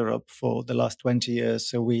Eastern Europe for the last 20 years,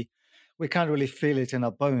 so we can't really feel it in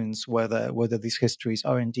our bones whether these histories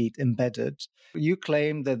are indeed embedded. You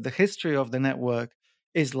claim that the history of the network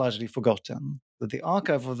is largely forgotten, that the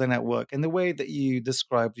archive of the network, in the way that you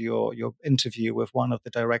described your interview with one of the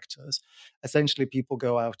directors, essentially people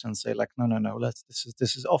go out and say, like, no,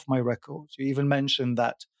 this is off my record. You even mentioned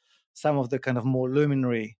that some of the kind of more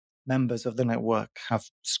luminary members of the network have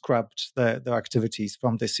scrubbed their activities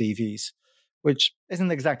from their CVs, which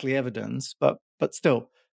isn't exactly evidence, but still.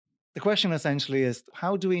 The question essentially is,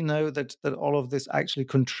 how do we know that all of this actually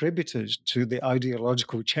contributed to the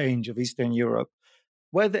ideological change of Eastern Europe,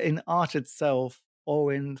 whether in art itself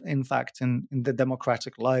or in fact in the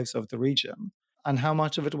democratic lives of the region? And how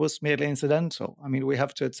much of it was merely incidental? I mean, we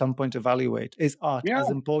have to at some point evaluate, is art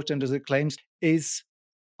as important as it claims? Is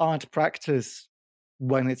art practice,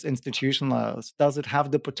 when it's institutionalized, does it have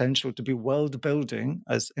the potential to be world building,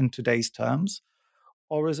 as in today's terms?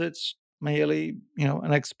 Or is it merely,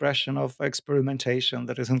 an expression of experimentation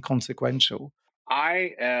that is inconsequential?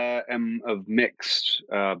 I am of mixed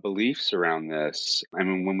beliefs around this. I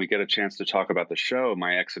mean, when we get a chance to talk about the show,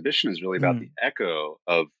 my exhibition is really about the echo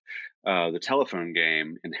of the telephone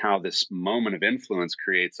game, and how this moment of influence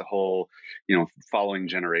creates a whole, following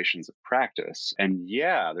generations of practice. And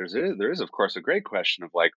yeah, there is of course a great question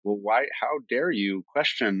of like, well, why? How dare you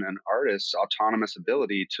question an artist's autonomous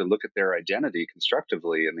ability to look at their identity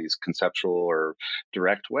constructively in these conceptual or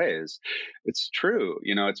direct ways? It's true,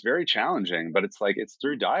 it's very challenging, but it's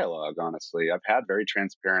through dialogue. Honestly, I've had very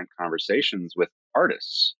transparent conversations with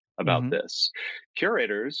artists about Mm-hmm. this.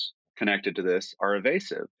 Curators connected to this are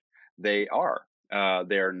evasive. They are.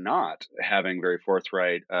 They are not having very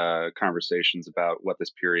forthright conversations about what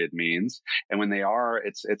this period means, and when they are,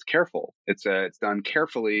 it's careful. It's done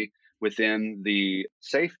carefully within the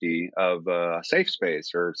safety of a safe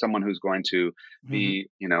space or someone who's going to Mm-hmm. be,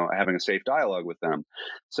 having a safe dialogue with them.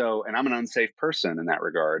 So, and I'm an unsafe person in that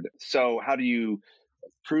regard. So, how do you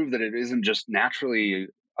prove that it isn't just naturally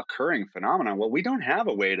occurring phenomenon? Well, we don't have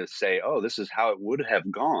a way to say, oh, this is how it would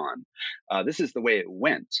have gone. This is the way it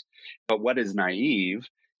went. But what is naive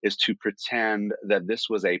is to pretend that this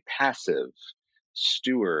was a passive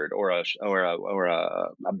steward or a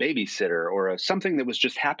babysitter or something that was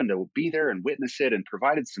just happened to be there and witness it and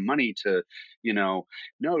provided some money to, no,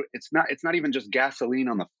 it's not even just gasoline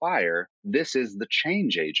on the fire. This is the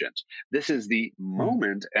change agent. This is the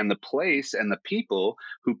moment and the place and the people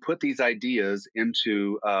who put these ideas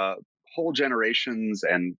into whole generations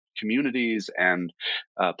and communities and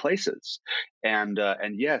places. And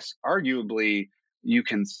yes, arguably, you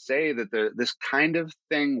can say that this kind of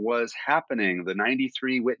thing was happening. The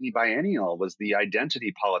 93 Whitney Biennial was the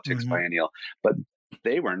identity politics Mm-hmm. biennial, but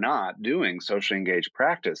they were not doing socially engaged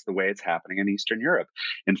practice the way it's happening in Eastern Europe.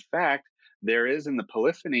 In fact, there is in the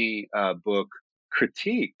Polyphony book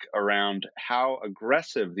critique around how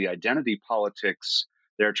aggressive the identity politics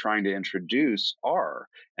they're trying to introduce are,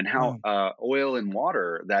 and how Oh. oil and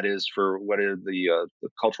water that is for what are the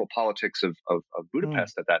cultural politics of Mm.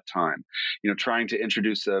 Budapest at that time. Trying to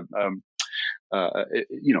introduce there's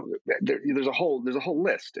a whole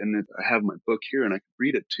list, and I have my book here, and I can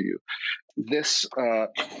read it to you. This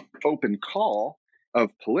open call of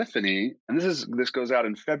Polyphony, and this goes out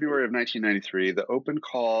in February of 1993. The open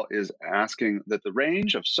call is asking that the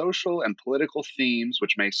range of social and political themes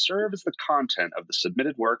which may serve as the content of the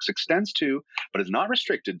submitted works extends to, but is not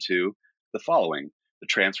restricted to, the following: the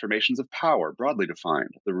transformations of power, broadly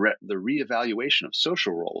defined, the reevaluation of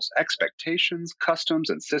social roles, expectations, customs,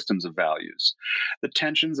 and systems of values, the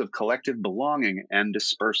tensions of collective belonging and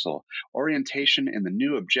dispersal, orientation in the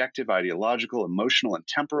new objective ideological, emotional, and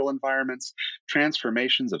temporal environments,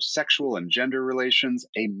 transformations of sexual and gender relations,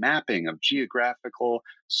 a mapping of geographical,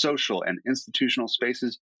 social, and institutional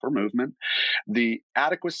spaces for movement, the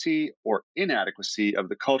adequacy or inadequacy of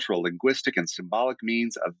the cultural, linguistic, and symbolic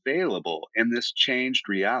means available in this changed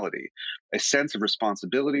reality, a sense of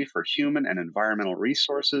responsibility for human and environmental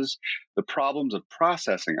resources, the problems of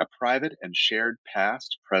processing a private and shared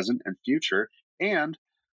past, present, and future, and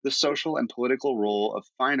the social and political role of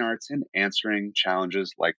fine arts in answering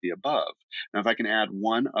challenges like the above. Now, if I can add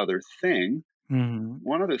one other thing,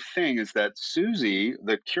 is that Susie,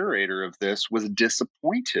 the curator of this, was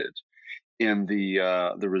disappointed in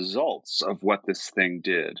the results of what this thing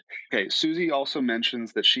did. Okay, Susie also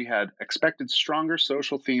mentions that she had expected stronger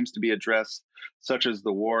social themes to be addressed, such as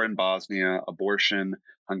the war in Bosnia, abortion,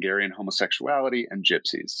 Hungarian homosexuality, and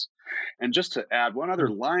gypsies. And just to add one other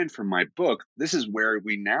line from my book, this is where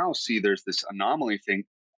we now see there's this anomaly thing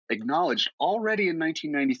acknowledged already in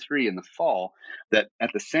 1993 in the fall, that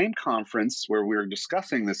at the same conference where we were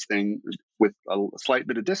discussing this thing with a slight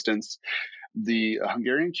bit of distance, the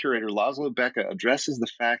Hungarian curator Laszlo Beka addresses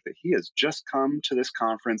the fact that he has just come to this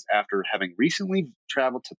conference after having recently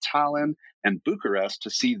traveled to Tallinn and Bucharest to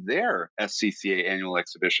see their SCCA annual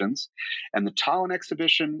exhibitions. And the Tallinn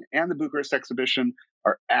exhibition and the Bucharest exhibition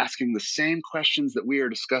are asking the same questions that we are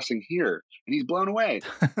discussing here. And he's blown away.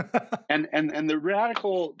 And the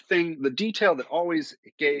radical thing, the detail that always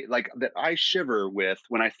that I shiver with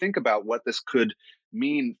when I think about what this could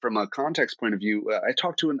mean from a context point of view. I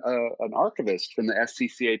talked to an archivist from the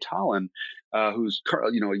SCCA Tallinn, who's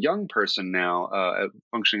a young person now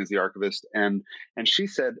functioning as the archivist, and she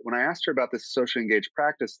said, when I asked her about this socially engaged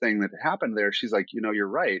practice thing that happened there, she's like, you're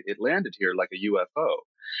right, it landed here like a UFO.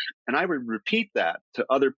 And I would repeat that to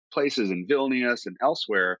other places in Vilnius and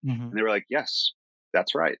elsewhere, and they were like, yes,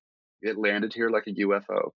 that's right. It landed here like a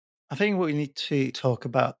UFO. I think we need to talk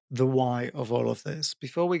about the why of all of this.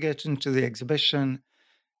 Before we get into the exhibition,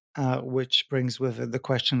 which brings with it the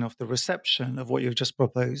question of the reception of what you've just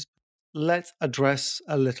proposed, let's address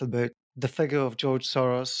a little bit the figure of George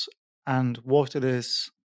Soros and what it is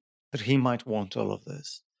that he might want all of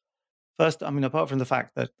this. First, apart from the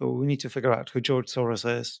fact that we need to figure out who George Soros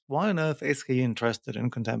is, why on earth is he interested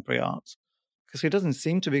in contemporary art? Because he doesn't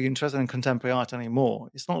seem to be interested in contemporary art anymore.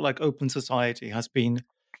 It's not like Open Society has been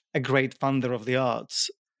a great funder of the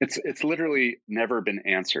arts. It's literally never been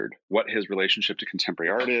answered what his relationship to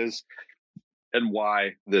contemporary art is and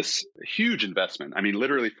why this huge investment.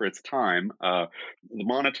 Literally for its time, the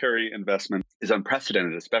monetary investment is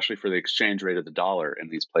unprecedented, especially for the exchange rate of the dollar in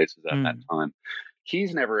these places at that time.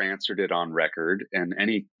 He's never answered it on record in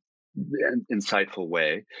any insightful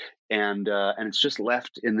way, and it's just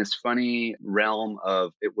left in this funny realm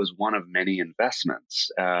of it was one of many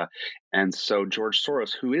investments. And so George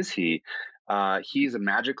Soros, who is he? He's a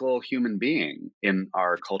magical human being in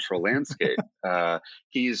our cultural landscape.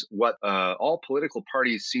 He's what all political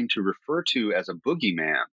parties seem to refer to as a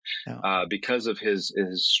boogeyman, because of his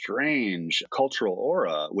strange cultural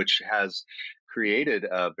aura, which has created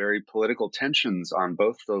very political tensions on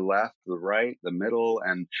both the left, the right, the middle,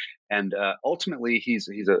 and ultimately he's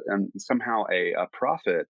somehow a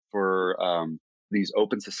prophet for these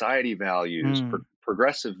open society values,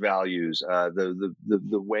 progressive values, the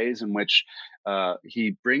ways in which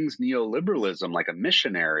he brings neoliberalism like a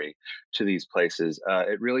missionary to these places.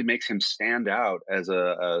 It really makes him stand out as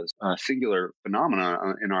a singular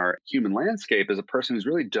phenomenon in our human landscape as a person who's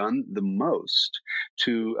really done the most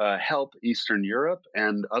to help Eastern Europe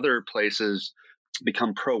and other places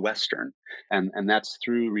become pro-Western, and that's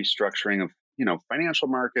through restructuring of financial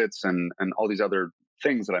markets and all these other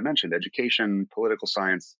things that I mentioned: education, political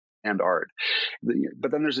science, and art. But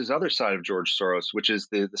then there's this other side of George Soros, which is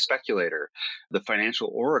the speculator, the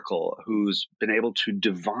financial oracle, who's been able to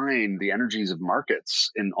divine the energies of markets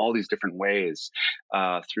in all these different ways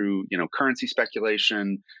through currency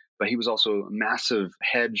speculation. But he was also a massive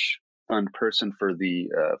hedge fund person for the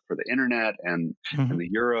internet and the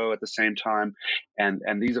euro at the same time,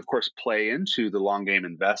 and these of course play into the long game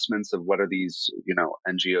investments of what are these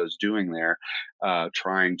NGOs doing there,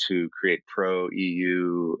 trying to create pro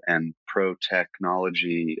EU and pro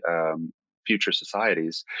technology future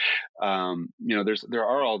societies. There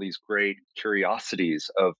are all these great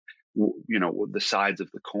curiosities of the sides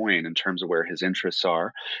of the coin in terms of where his interests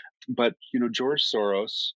are, but George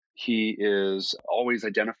Soros, he is always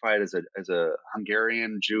identified as a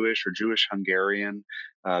Hungarian Jewish or Jewish Hungarian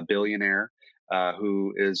billionaire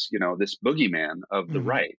who is this boogeyman of the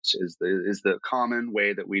right is the common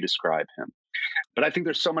way that we describe him. But I think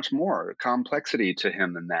there's so much more complexity to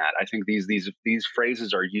him than that. I think these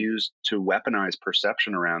phrases are used to weaponize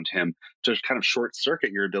perception around him to kind of short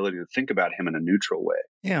circuit your ability to think about him in a neutral way.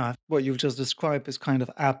 Yeah, what you've just described is kind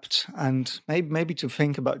of apt, and maybe to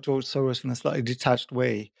think about George Soros in a slightly detached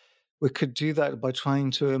way. We could do that by trying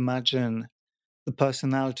to imagine the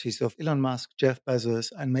personalities of Elon Musk, Jeff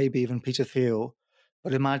Bezos, and maybe even Peter Thiel,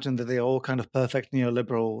 but imagine that they're all kind of perfect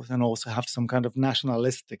neoliberals and also have some kind of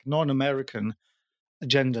nationalistic, non-American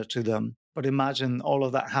agenda to them. But imagine all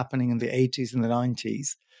of that happening in the 80s and the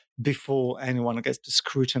 90s before anyone gets to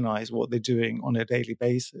scrutinize what they're doing on a daily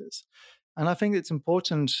basis. And I think it's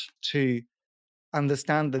important to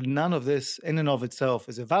understand that none of this in and of itself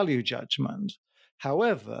is a value judgment.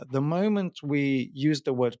 However, the moment we use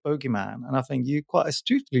the word bogeyman, and I think you quite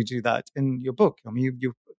astutely do that in your book,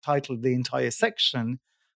 you titled the entire section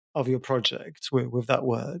of your project with that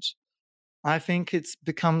word, I think it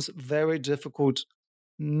becomes very difficult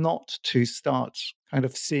not to start kind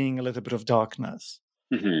of seeing a little bit of darkness.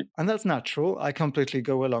 And that's natural. I completely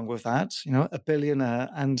go along with that. A billionaire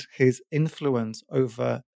and his influence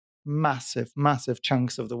over massive, massive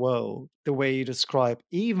chunks of the world, the way you describe,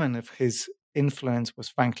 even if his influence was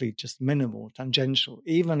frankly just minimal, tangential,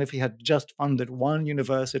 even if he had just funded one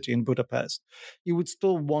university in Budapest, you would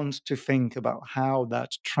still want to think about how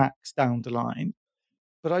that tracks down the line.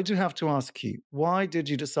 But I do have to ask you, why did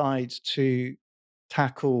you decide to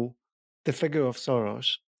tackle the figure of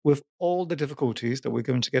Soros with all the difficulties that we're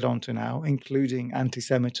going to get onto now, including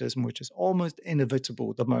anti-Semitism, which is almost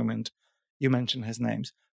inevitable the moment you mention his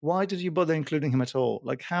names? Why did you bother including him at all?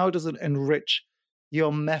 Like, how does it enrich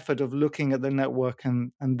your method of looking at the network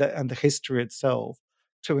and the history itself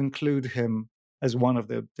to include him as one of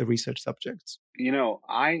the research subjects?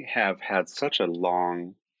 I have had such a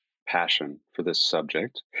long passion for this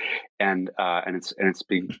subject, and it's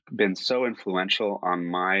been so influential on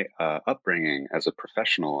my upbringing as a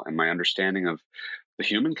professional and my understanding of the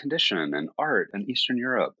human condition and art and Eastern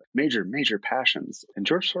Europe, major passions. And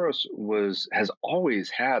George Soros has always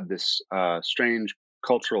had this strange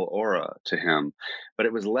cultural aura to him, but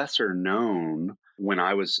it was lesser known when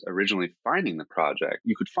I was originally finding the project.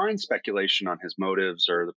 You could find speculation on his motives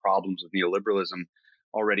or the problems of neoliberalism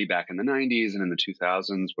already back in the 90s and in the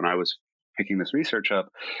 2000s when I was picking this research up.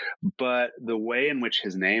 But the way in which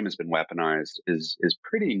his name has been weaponized is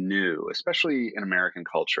pretty new, especially in American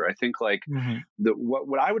culture. I think like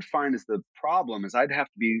what I would find is the problem is I'd have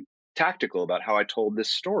to be tactical about how I told this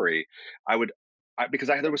story. Because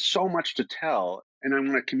there was so much to tell, and I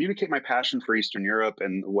want to communicate my passion for Eastern Europe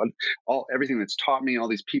and everything that's taught me, all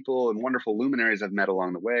these people and wonderful luminaries I've met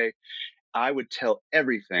along the way. I would tell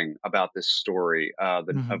everything about this story of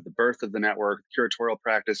the birth of the network, curatorial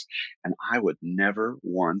practice, and I would never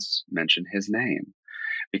once mention his name.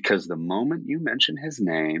 Because the moment you mention his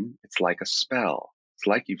name, it's like a spell. It's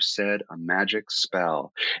like you've said a magic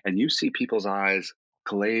spell, and you see people's eyes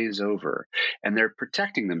glaze over, and they're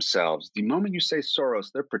protecting themselves. The moment you say Soros,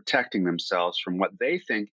 they're protecting themselves from what they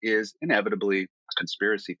think is inevitably a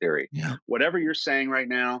conspiracy theory. Yeah. Whatever you're saying right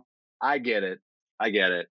now, I get it.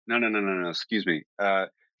 No. Excuse me.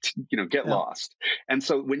 Get lost. And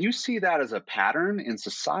so when you see that as a pattern in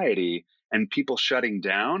society and people shutting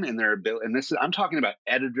down in their ability, I'm talking about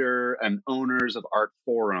editor and owners of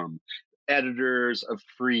Artforum, editors of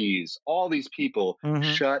Frieze, all these people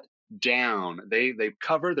shut down. They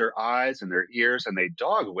cover their eyes and their ears and they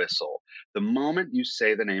dog whistle the moment you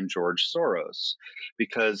say the name George Soros,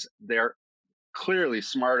 because they're clearly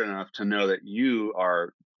smart enough to know that you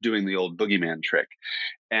are doing the old boogeyman trick.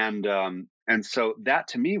 And so that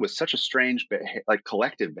to me was such a strange,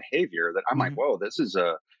 collective behavior that I'm like, whoa, this is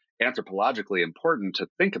anthropologically important to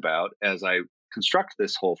think about as I construct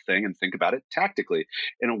this whole thing and think about it tactically.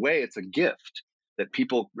 In a way, it's a gift that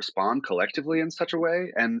people respond collectively in such a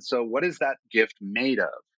way. And so what is that gift made of?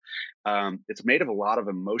 It's made of a lot of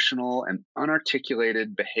emotional and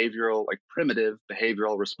unarticulated behavioral, primitive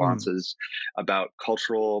behavioral responses about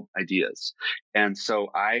cultural ideas. And so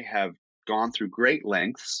I have gone through great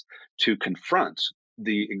lengths to confront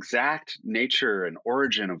the exact nature and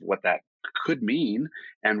origin of what that could mean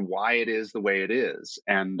and why it is the way it is,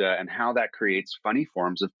 and how that creates funny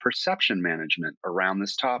forms of perception management around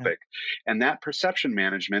this topic. And that perception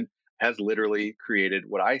management has literally created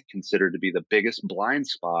what I consider to be the biggest blind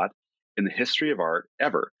spot in the history of art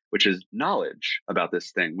ever, which is knowledge about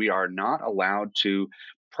this thing. We are not allowed to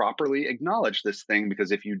properly acknowledge this thing,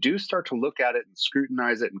 because if you do start to look at it and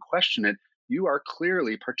scrutinize it and question it, you are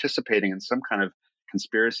clearly participating in some kind of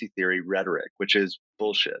conspiracy theory rhetoric, which is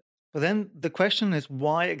bullshit. But then the question is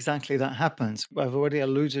why exactly that happens. I've already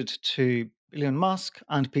alluded to Elon Musk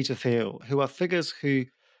and Peter Thiel, who are figures who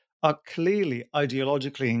are clearly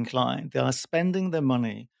ideologically inclined. They are spending their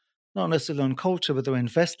money, not necessarily on culture, but they're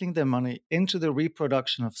investing their money into the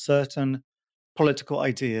reproduction of certain political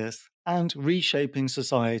ideas and reshaping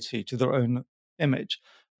society to their own image.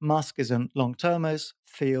 Musk is a long-termist.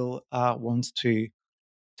 Thiel wants to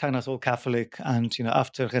turn us all Catholic, and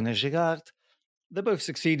after René Girard, they're both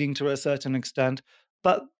succeeding to a certain extent.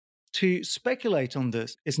 But to speculate on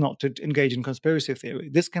this is not to engage in conspiracy theory.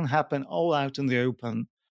 This can happen all out in the open.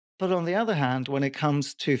 But on the other hand, when it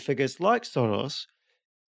comes to figures like Soros,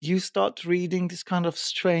 you start reading this kind of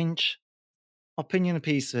strange opinion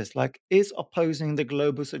pieces, like, is opposing the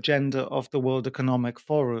globus agenda of the World Economic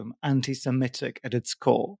Forum anti-Semitic at its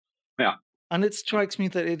core? Yeah. And it strikes me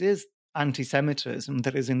that it is anti-Semitism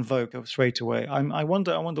that is in vogue straight away. I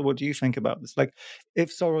wonder what you think about this. Like,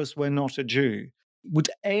 if Soros were not a Jew, would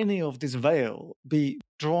any of this veil be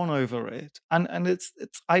drawn over it? And it's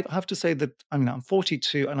I have to say that I'm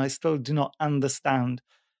 42 and I still do not understand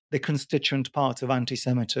the constituent parts of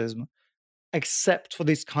anti-Semitism, except for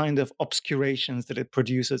these kind of obscurations that it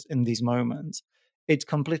produces in these moments. It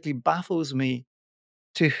completely baffles me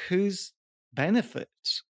to whose benefit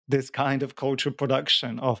this kind of cultural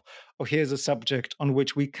production of, oh, here's a subject on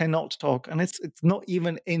which we cannot talk. And it's not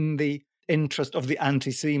even in the interest of the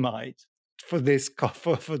anti-Semite for this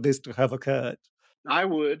to have occurred. I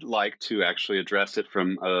would like to actually address it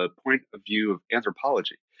from a point of view of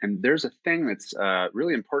anthropology. And there's a thing that's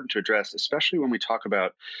really important to address, especially when we talk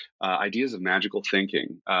about ideas of magical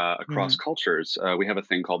thinking across cultures. We have a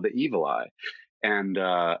thing called the evil eye. And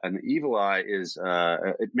the evil eye is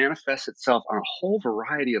it manifests itself on a whole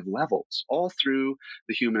variety of levels all through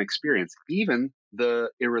the human experience. Even the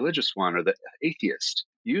irreligious one or the atheist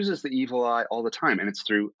uses the evil eye all the time, and it's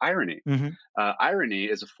through irony. Irony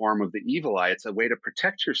is a form of the evil eye. It's a way to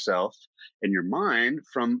protect yourself and your mind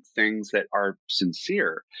from things that are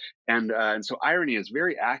sincere. And so irony is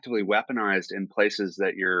very actively weaponized in places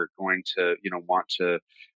that you're going to, want to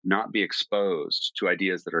not be exposed to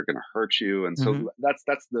ideas that are going to hurt you. And so that's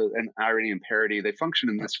and irony and parody, they function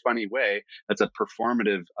in this funny way. That's a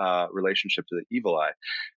performative relationship to the evil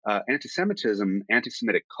eye. Anti-Semitism,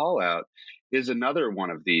 anti-Semitic call out is another one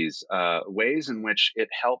of these ways in which it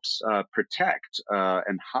helps protect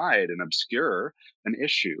and hide and obscure an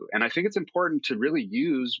issue. And I think it's important to really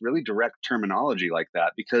use really direct terminology like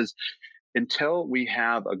that, because until we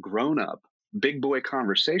have a grown-up big boy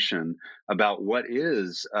conversation about what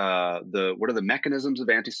are the mechanisms of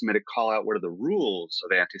anti-Semitic call out, what are the rules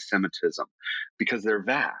of anti-Semitism, because they're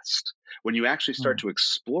vast. When you actually start to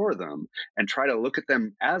explore them and try to look at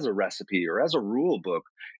them as a recipe or as a rule book,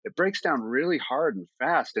 it breaks down really hard and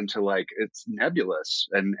fast into like it's nebulous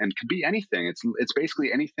and could be anything. It's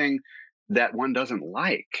basically anything that one doesn't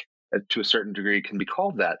like. To a certain degree can be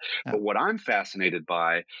called that. Yeah. But what I'm fascinated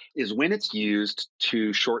by is when it's used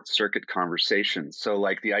to short circuit conversations. So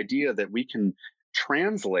like the idea that we can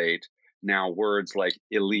translate now words like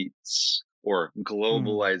elites or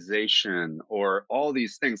globalization or all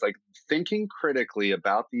these things, like thinking critically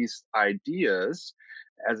about these ideas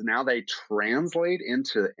as now they translate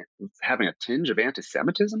into having a tinge of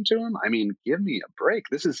anti-Semitism to them. I mean, give me a break.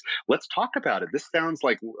 Let's talk about it. This sounds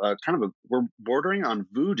like we're bordering on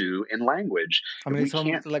voodoo in language. I mean, it's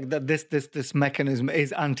almost like that. This mechanism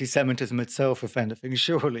is anti-Semitism itself, if anything.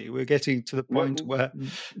 Surely we're getting to the point where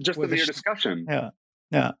just the mere discussion.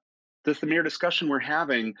 Yeah. Just the mere discussion we're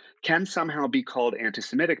having can somehow be called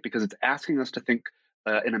anti-Semitic because it's asking us to think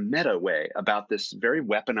in a meta way about this very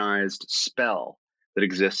weaponized spell that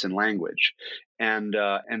exists in language. And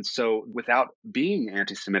so without being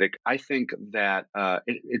anti-Semitic, I think that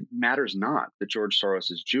it matters not that George Soros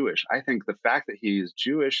is Jewish. I think the fact that he is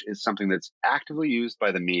Jewish is something that's actively used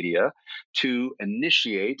by the media to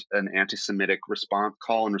initiate an anti-Semitic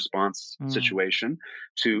call and response situation,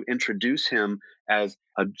 to introduce him as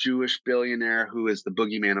a Jewish billionaire who is the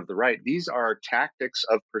boogeyman of the right. These are tactics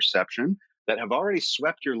of perception that have already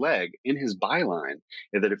swept your leg in his byline,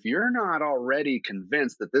 that if you're not already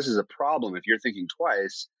convinced that this is a problem, if you're thinking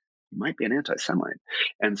twice, you might be an anti-Semite.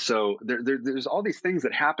 And so there's all these things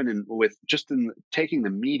that happen in taking the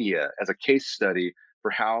media as a case study for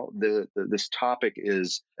how this topic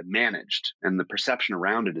is managed and the perception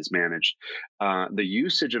around it is managed. The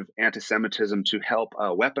usage of anti-Semitism to help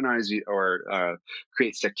weaponize or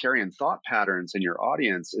create sectarian thought patterns in your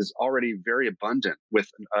audience is already very abundant with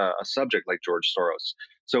a subject like George Soros.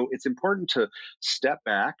 So it's important to step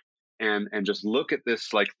back and just look at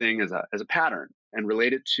this like thing as a pattern and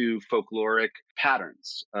relate it to folkloric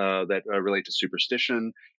patterns that relate to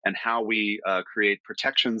superstition and how we create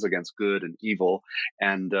protections against good and evil,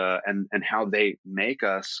 and how they make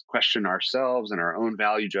us question ourselves and our own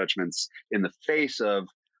value judgments in the face of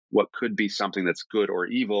what could be something that's good or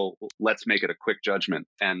evil. Let's make it a quick judgment,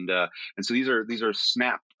 and so these are these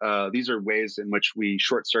are ways in which we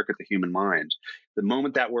short circuit the human mind. The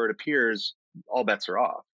moment that word appears, all bets are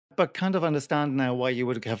off. But kind of understand now why you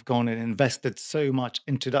would have gone and invested so much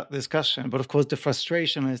into that discussion. But of course, the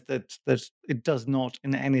frustration is that it does not,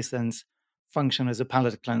 in any sense, function as a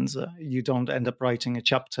palate cleanser. You don't end up writing a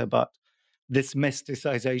chapter about this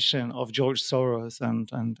mysticization of George Soros and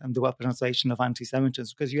the weaponization of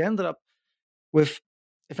anti-Semitism, because you ended up with,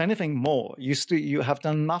 if anything more, you have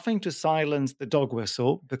done nothing to silence the dog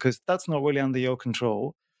whistle, because that's not really under your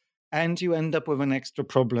control, and you end up with an extra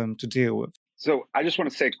problem to deal with. So I just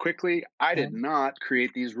want to say quickly, I did not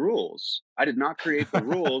create these rules. I did not create the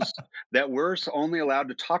rules that we're only allowed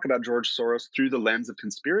to talk about George Soros through the lens of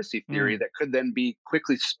conspiracy theory that could then be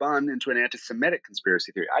quickly spun into an anti-Semitic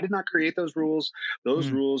conspiracy theory. I did not create those rules.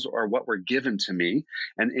 Those rules are what were given to me.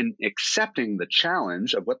 And in accepting the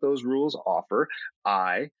challenge of what those rules offer,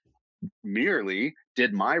 I merely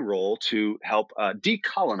did my role to help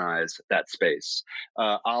decolonize that space,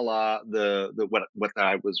 a la what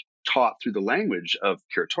I was taught through the language of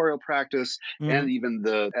curatorial practice and even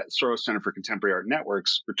the Soros Center for Contemporary Art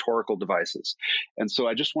Network's rhetorical devices. And so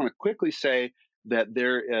I just want to quickly say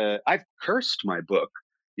that I've cursed my book.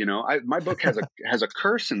 You know, my book has a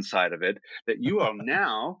curse inside of it that you are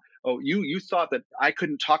now. Oh, you thought that I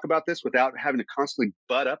couldn't talk about this without having to constantly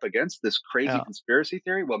butt up against this crazy conspiracy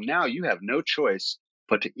theory? Well, now you have no choice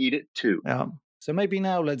but to eat it too. Yeah. So maybe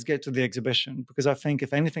now let's get to the exhibition, because I think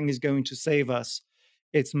if anything is going to save us,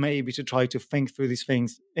 it's maybe to try to think through these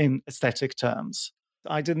things in aesthetic terms.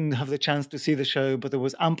 I didn't have the chance to see the show, but there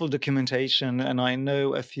was ample documentation, and I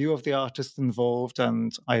know a few of the artists involved,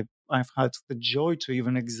 and I've had the joy to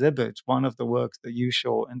even exhibit one of the works that you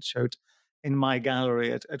showed in my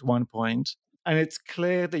gallery at one point. And it's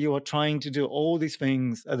clear that you are trying to do all these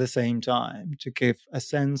things at the same time to give a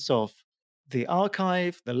sense of the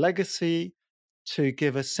archive, the legacy, to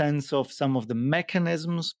give a sense of some of the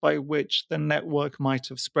mechanisms by which the network might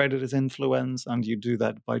have spread its influence. And you do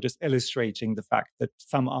that by just illustrating the fact that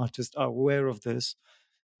some artists are aware of this,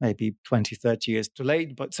 maybe 20, 30 years too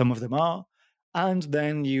late, but some of them are. And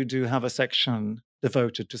then you do have a section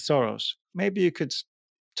devoted to Soros. Maybe you could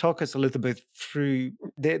talk us a little bit through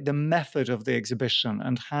the method of the exhibition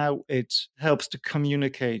and how it helps to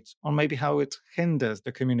communicate, or maybe how it hinders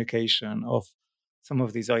the communication of some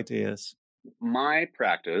of these ideas. My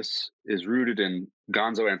practice is rooted in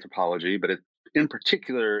gonzo anthropology, but it in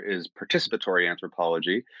particular is participatory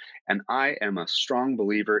anthropology. And I am a strong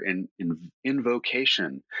believer in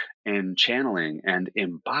invocation and channeling and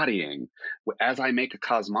embodying. As I make a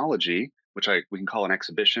cosmology, which we can call an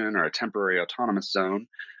exhibition or a temporary autonomous zone,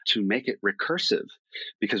 to make it recursive.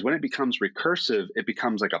 Because when it becomes recursive, it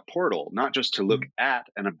becomes like a portal, not just to look at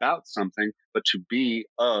and about something, but to be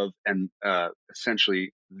of and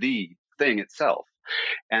essentially the thing itself,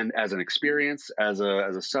 and as an experience, as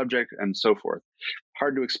a subject, and so forth.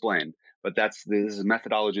 Hard to explain, but this is a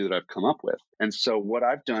methodology that I've come up with. And so what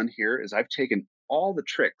I've done here is I've taken all the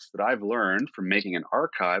tricks that I've learned from making an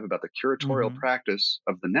archive about the curatorial practice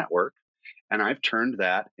of the network, and I've turned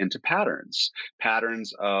that into patterns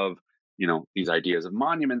of these ideas of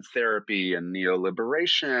monument therapy and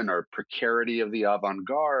neoliberation, or precarity of the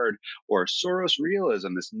avant-garde, or Soros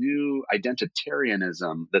realism, this new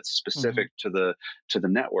identitarianism that's specific to the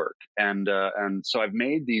network. And so I've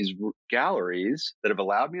made these galleries that have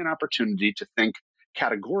allowed me an opportunity to think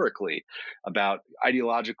categorically about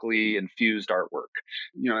ideologically infused artwork.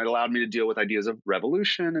 It allowed me to deal with ideas of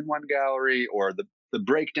revolution in one gallery, or the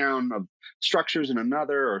breakdown of structures in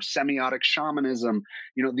another, or semiotic shamanism.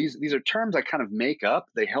 These are terms I kind of make up.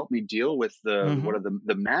 They help me deal with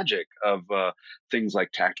the magic of things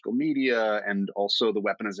like tactical media, and also the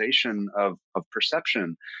weaponization of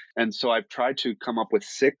perception. And so I've tried to come up with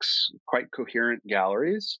 6 quite coherent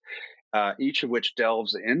galleries, each of which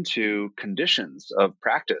delves into conditions of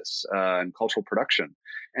practice and cultural production.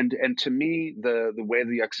 And to me, the way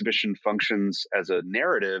the exhibition functions as a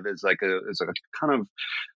narrative is like a kind of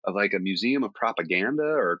like a museum of propaganda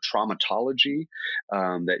or traumatology,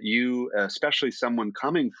 that you, especially someone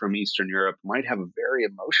coming from Eastern Europe, might have a very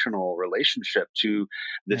emotional relationship to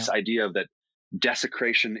this idea of that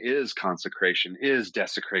desecration is consecration, is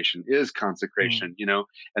desecration is consecration,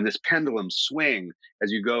 and this pendulum swing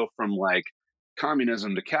as you go from like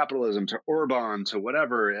communism to capitalism to Orban to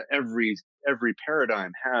whatever. Every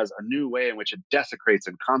paradigm has a new way in which it desecrates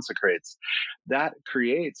and consecrates. That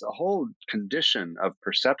creates a whole condition of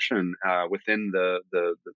perception within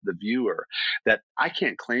the viewer that I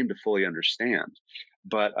can't claim to fully understand.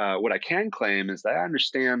 But what I can claim is that I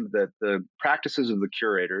understand that the practices of the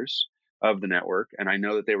curators of the network, and I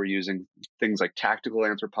know that they were using things like tactical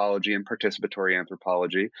anthropology and participatory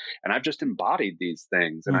anthropology, and I've just embodied these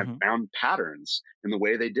things, and I've found patterns in the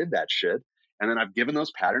way they did that shit, and then I've given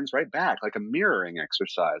those patterns right back, like a mirroring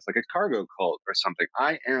exercise, like a cargo cult or something.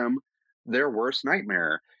 I am their worst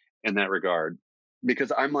nightmare in that regard,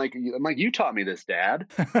 because I'm like, you taught me this,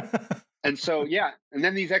 Dad. And so, and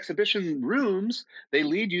then these exhibition rooms, they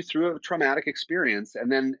lead you through a traumatic experience.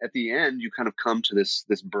 And then at the end, you kind of come to this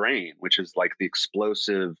brain, which is like the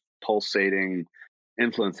explosive, pulsating,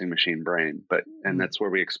 influencing machine brain. And that's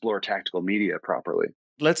where we explore tactical media properly.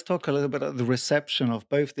 Let's talk a little bit about the reception of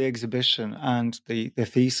both the exhibition and the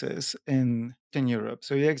thesis in Europe.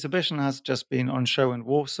 So the exhibition has just been on show in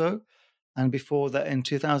Warsaw, and before that in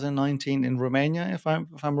 2019 in Romania, if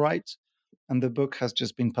I'm right. And the book has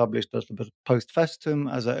just been published a little bit post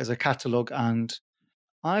festum as a catalogue. And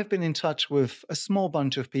I've been in touch with a small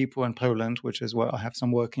bunch of people in Poland, which is where I have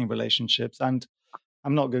some working relationships. And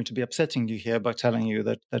I'm not going to be upsetting you here by telling you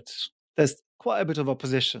that there's quite a bit of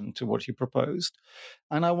opposition to what you proposed.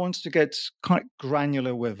 And I want to get quite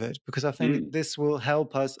granular with it, because I think this will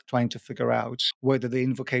help us trying to figure out whether the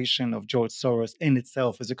invocation of George Soros in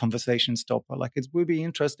itself is a conversation stopper. Like, it would be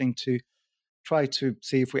interesting to try to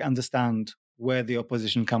see if we understand where the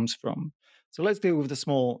opposition comes from. So let's deal with the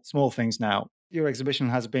small things now. Your exhibition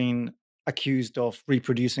has been accused of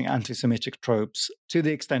reproducing anti-Semitic tropes to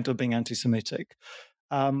the extent of being anti-Semitic.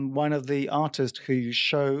 One of the artists who you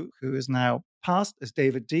show, who is now passed, is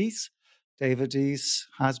David Dees. David Dees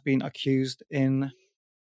has been accused in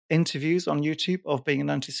interviews on YouTube of being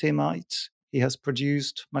an anti-Semite. He has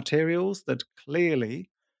produced materials that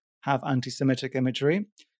clearly have anti-Semitic imagery.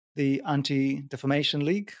 The Anti-Defamation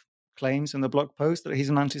League claims in the blog post that he's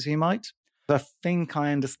an anti-Semite. I think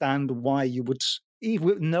I understand why you would,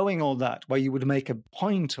 even knowing all that, why you would make a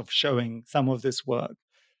point of showing some of this work.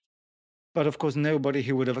 But of course, nobody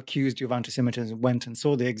who would have accused you of anti-Semitism went and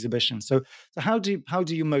saw the exhibition. So how do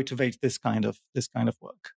you motivate this kind of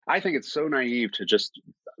work? I think it's so naive to just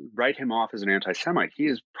write him off as an anti-Semite. He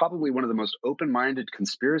is probably one of the most open-minded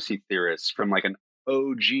conspiracy theorists from like an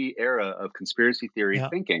OG era of conspiracy theory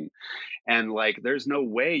thinking. And like, there's no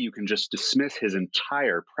way you can just dismiss his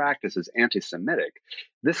entire practice as anti-Semitic.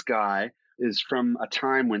 This guy is from a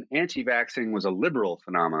time when anti-vaxxing was a liberal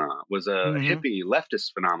phenomenon, was a hippie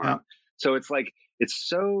leftist phenomenon. So it's like, it's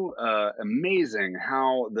so amazing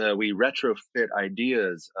how we retrofit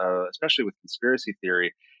ideas, especially with conspiracy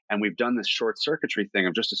theory. And we've done this short circuitry thing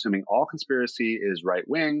of just assuming all conspiracy is right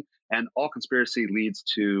wing and all conspiracy leads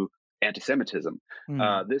to anti-Semitism.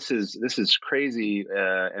 This is crazy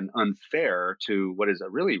and unfair to what is a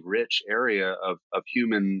really rich area of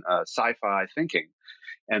human sci-fi thinking.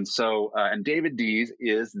 And so, and David Dees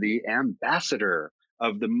is the ambassador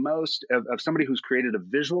of somebody who's created a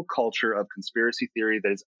visual culture of conspiracy theory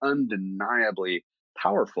that is undeniably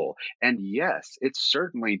powerful. And yes, it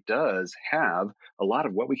certainly does have a lot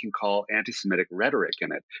of what we can call anti-Semitic rhetoric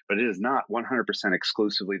in it, but it is not 100%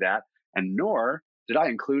 exclusively that, and nor did I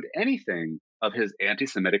include anything of his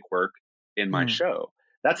anti-Semitic work in my show.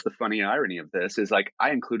 That's the funny irony of this, is like,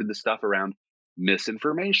 I included the stuff around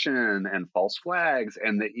misinformation and false flags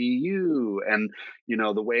and the EU and, you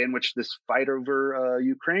know, the way in which this fight over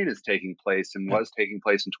Ukraine is taking place and was taking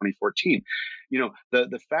place in 2014. You know,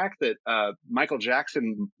 the fact that Michael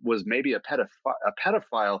Jackson was maybe a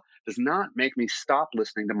pedophile does not make me stop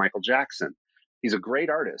listening to Michael Jackson. He's a great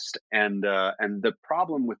artist. And the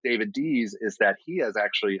problem with David Dees is that he has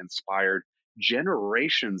actually inspired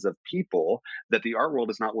generations of people that the art world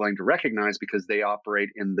is not willing to recognize because they operate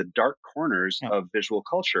in the dark corners of visual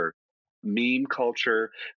culture, meme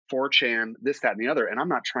culture, 4chan, this, that, and the other. And I'm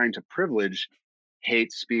not trying to privilege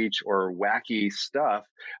hate speech or wacky stuff.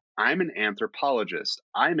 I'm an anthropologist.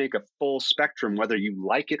 I make a full spectrum, whether you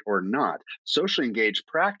like it or not. Socially engaged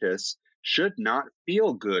practice should not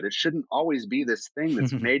feel good. It shouldn't always be this thing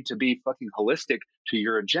that's made to be fucking holistic to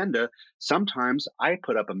your agenda. Sometimes I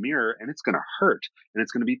put up a mirror and it's going to hurt and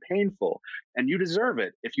it's going to be painful, and you deserve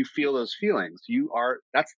it if you feel those feelings.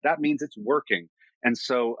 That means it's working. And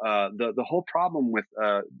so the whole problem with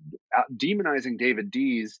demonizing David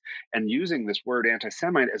Dees and using this word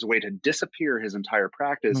anti-Semite as a way to disappear his entire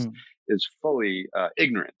practice is fully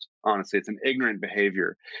ignorant. Honestly, it's an ignorant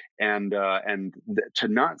behavior, and to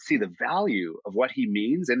not see the value of what he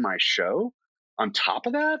means in my show, on top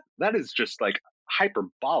of that, that is just like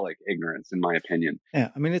hyperbolic ignorance, in my opinion. Yeah,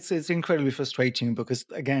 I mean, it's incredibly frustrating because,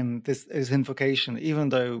 again, this is invocation. Even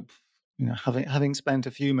though, you know, having spent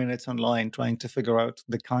a few minutes online trying to figure out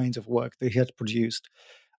the kinds of work that he had produced,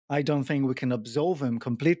 I don't think we can absolve him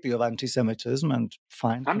completely of anti-Semitism and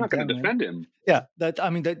fine. I'm not going to defend him. Yeah, that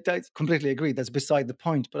completely agree. That's beside the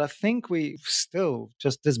point. But I think we still,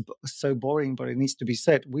 just this so boring, but it needs to be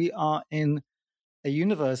said, we are in a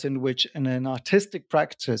universe in which, in an artistic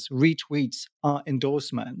practice, retweets are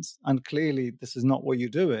endorsements. And clearly this is not what you're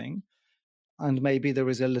doing. And maybe there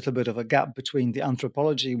is a little bit of a gap between the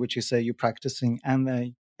anthropology, which you say you're practicing, and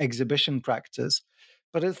the exhibition practice.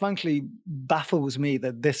 But it frankly baffles me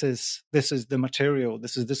that this is the material,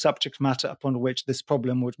 this is the subject matter upon which this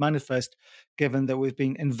problem would manifest, given that we've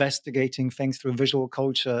been investigating things through visual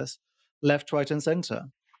cultures, left, right, and center.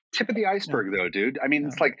 Tip of the iceberg, though, dude. I mean,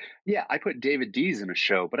 it's like, I put David Dees in a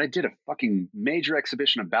show, but I did a fucking major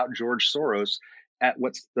exhibition about George Soros at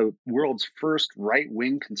what's the world's first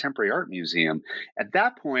right-wing contemporary art museum. At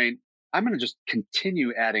that point, I'm going to just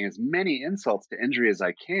continue adding as many insults to injury as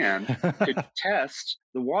I can to test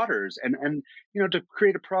the waters and you know, to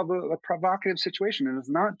create a provocative situation. And it's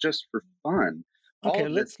not just for fun. Okay,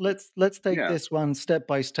 let's take this one step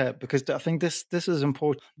by step, because I think this is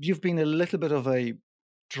important. You've been a little bit of a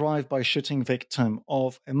drive-by shooting victim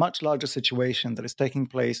of a much larger situation that is taking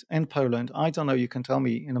place in Poland. I don't know, you can tell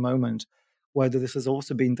me in a moment whether this has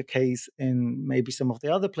also been the case in maybe some of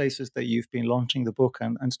the other places that you've been launching the book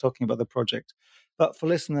and talking about the project. But for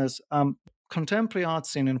listeners, contemporary art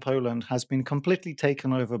scene in Poland has been completely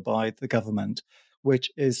taken over by the government,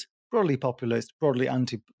 which is broadly populist, broadly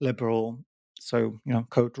anti-liberal, so, you know,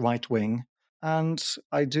 quote, right-wing. And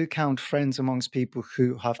I do count friends amongst people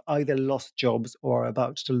who have either lost jobs or are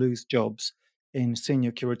about to lose jobs in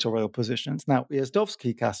senior curatorial positions. Now,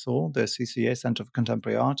 Ujazdowski Castle, the CCA, Center for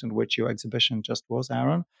Contemporary Art, in which your exhibition just was,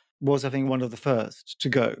 Aaron, was, I think, one of the first to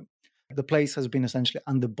go. The place has been essentially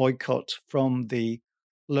under boycott from the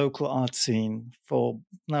local art scene for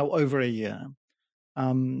now over a year.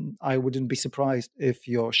 I wouldn't be surprised if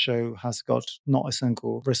your show has got not a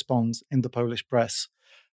single response in the Polish press.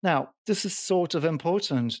 Now, this is sort of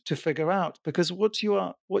important to figure out, because what you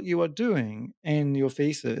are doing in your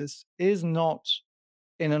thesis is not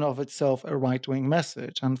in and of itself a right-wing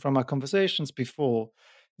message. And from our conversations before,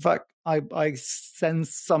 in fact, I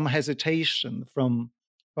sense some hesitation from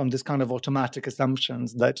from this kind of automatic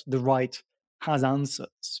assumptions that the right has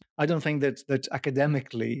answers. I don't think that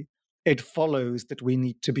academically it follows that we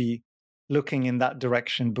need to be looking in that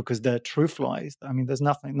direction because there truth lies. I mean, there's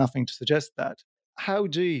nothing to suggest that. How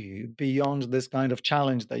do you, beyond this kind of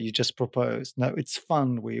challenge that you just proposed? No, it's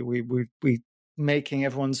fun. We making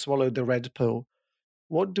everyone swallow the red pill.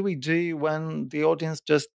 What do we do when the audience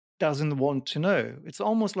just doesn't want to know? It's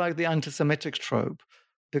almost like the anti-Semitic trope,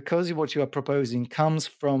 because what you are proposing comes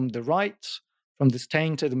from the right, from this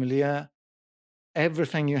tainted milieu.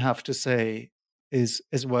 Everything you have to say is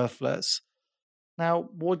worthless. Now,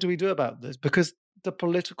 what do we do about this? Because the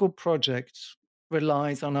political project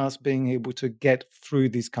relies on us being able to get through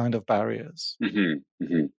these kind of barriers. Mm-hmm,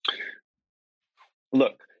 mm-hmm.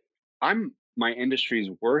 Look, I'm my industry's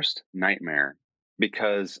worst nightmare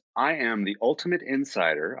because I am the ultimate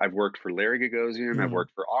insider. I've worked for Larry Gagosian. I've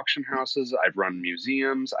worked for auction houses. I've run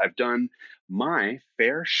museums. I've done my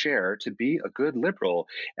fair share to be a good liberal.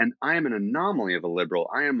 And I am an anomaly of a liberal.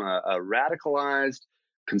 I am a radicalized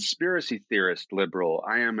conspiracy theorist liberal.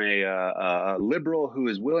 I am a liberal who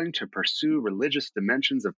is willing to pursue religious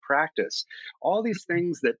dimensions of practice. All these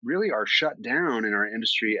things that really are shut down in our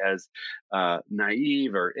industry as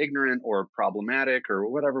naive or ignorant or problematic or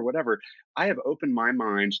whatever. I have opened my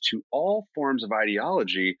mind to all forms of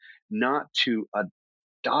ideology, not to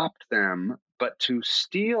adopt them, but to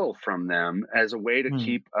steal from them as a way to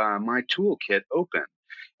keep my toolkit open.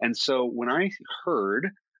 And so when I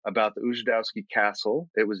heard about the Ujazdowski Castle,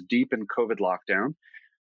 it was deep in COVID lockdown,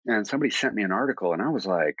 and somebody sent me an article, and I was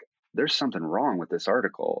like, there's something wrong with this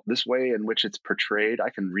article. This way in which it's portrayed, I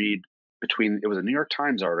can read between, it was a New York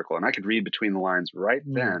Times article, and I could read between the lines right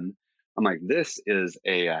then. I'm like, this is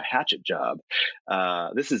a hatchet job.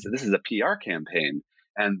 This is a PR campaign.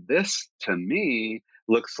 And this, to me,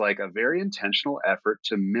 looks like a very intentional effort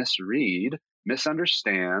to misread,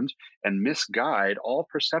 misunderstand, and misguide all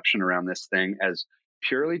perception around this thing as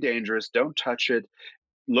purely dangerous. Don't touch it.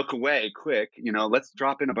 Look away quick. Let's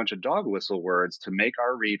drop in a bunch of dog whistle words to make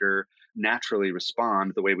our reader naturally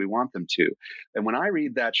respond the way we want them to. And when I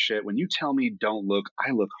read that shit, when you tell me don't look,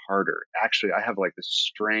 I look harder. Actually, I have like this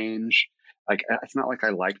strange, it's not like I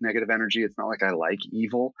like negative energy. It's not like I like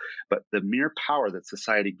evil, but the mere power that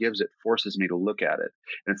society gives it forces me to look at it.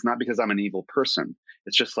 And it's not because I'm an evil person.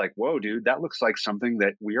 It's just like, whoa, dude, that looks like something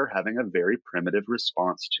that we are having a very primitive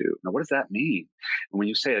response to. Now, what does that mean? And when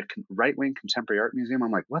you say a right-wing contemporary art museum,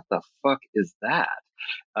 I'm like, what the fuck is that?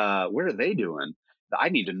 What are they doing? I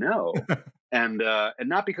need to know. And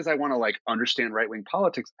not because I want to like understand right-wing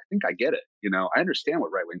politics. I think I get it. I understand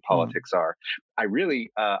what right-wing politics are. I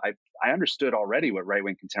really, I understood already what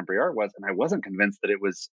right-wing contemporary art was, and I wasn't convinced that it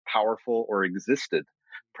was powerful or existed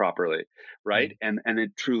properly, right? And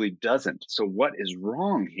it truly doesn't. So what is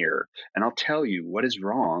wrong here? And I'll tell you what is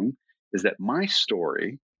wrong is that my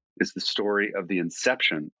story is the story of the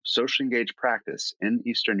inception of socially engaged practice in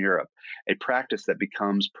Eastern Europe, a practice that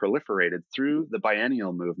becomes proliferated through the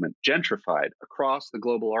biennial movement, gentrified across the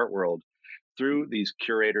global art world through these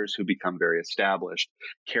curators who become very established,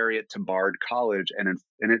 carry it to Bard College, and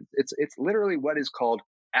it's literally what is called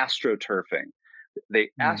astroturfing. They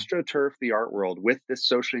astroturf the art world with this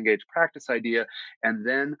socially engaged practice idea, and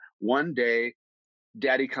then one day,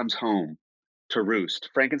 Daddy comes home to roost.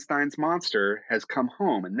 Frankenstein's monster has come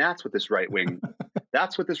home, and that's what this right-wing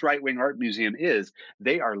art museum is.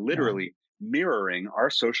 They are literally mirroring our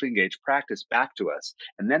socially engaged practice back to us.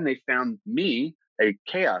 And then they found me, a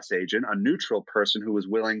chaos agent, a neutral person who was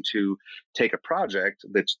willing to take a project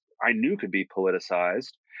that I knew could be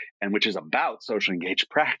politicized and which is about socially engaged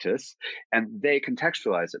practice, and they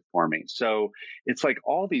contextualize it for me. So it's like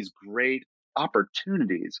all these great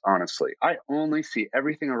opportunities, honestly. I only see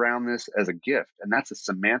everything around this as a gift, and that's a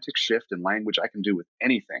semantic shift in language I can do with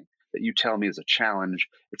anything that you tell me is a challenge.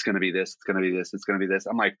 It's going to be this, it's going to be this, it's going to be this.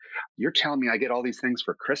 I'm like, you're telling me I get all these things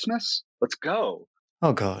for Christmas? Let's go.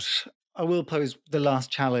 Oh gosh. I will pose the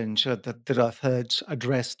last challenge that I've heard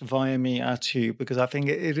addressed via me at you, because I think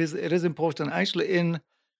it is important actually in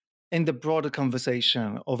the broader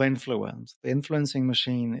conversation of influence. The influencing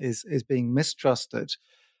machine is being mistrusted.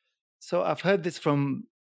 So I've heard this from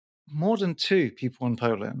more than two people in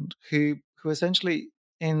Poland who essentially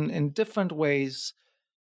in different ways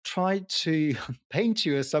tried to paint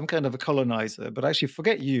you as some kind of a colonizer, but actually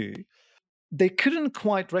forget you. They couldn't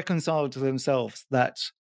quite reconcile to themselves that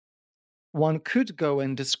one could go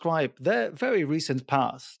and describe their very recent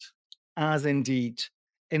past as indeed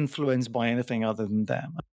influenced by anything other than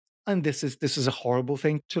them. And this is a horrible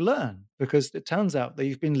thing to learn, because it turns out that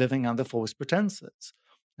you've been living under false pretenses.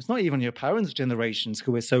 It's not even your parents' generations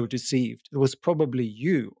who were so deceived. It was probably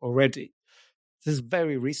you already. This is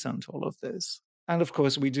very recent, all of this. And of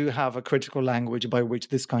course, we do have a critical language by which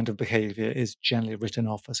this kind of behavior is generally written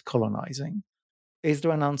off as colonizing. Is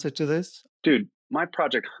there an answer to this? Dude, my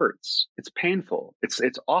project hurts. It's painful. It's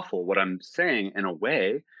awful what I'm saying in a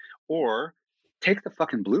way. Or take the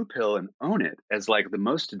fucking blue pill and own it as like the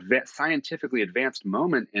most scientifically advanced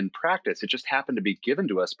moment in practice. It just happened to be given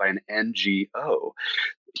to us by an NGO.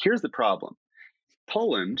 Here's the problem.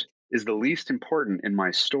 Poland is the least important in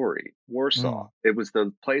my story. Warsaw. It was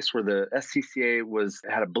the place where the SCCA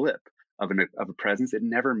had a blip of a presence. It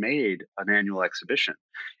never made an annual exhibition,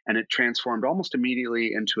 and it transformed almost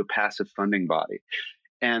immediately into a passive funding body.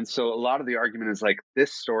 And so a lot of the argument is like,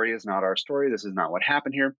 this story is not our story. This is not what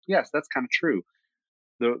happened here. Yes, that's kind of true.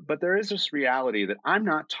 But there is this reality that I'm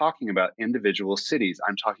not talking about individual cities.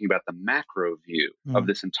 I'm talking about the macro view of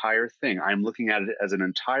this entire thing. I'm looking at it as an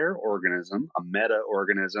entire organism, a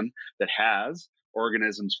meta-organism that has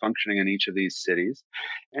organisms functioning in each of these cities.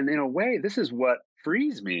 And in a way, this is what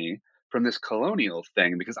frees me from this colonial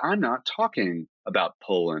thing, because I'm not talking about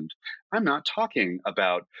Poland. I'm not talking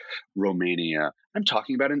about Romania. I'm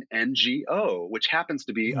talking about an NGO, which happens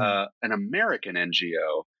to be an American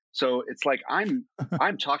NGO. So it's like I'm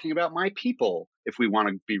talking about my people. If we want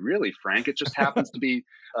to be really frank, it just happens to be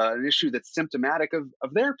an issue that's symptomatic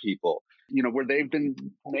of their people. You know, where they've been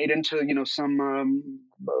made into, you know, some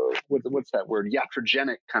what's that word,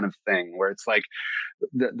 iatrogenic kind of thing, where it's like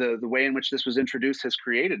the way in which this was introduced has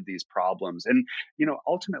created these problems. And you know,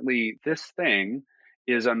 ultimately, this thing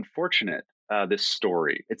is unfortunate. This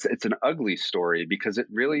story, it's an ugly story, because it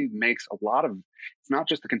really makes a lot of. It's not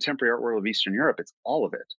just the contemporary art world of Eastern Europe; it's all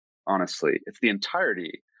of it. Honestly, it's the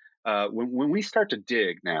entirety. When we start to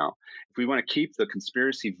dig now, if we want to keep the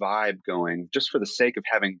conspiracy vibe going, just for the sake of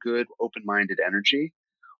having good, open-minded energy,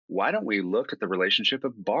 why don't we look at the relationship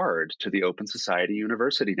of BARD to the Open Society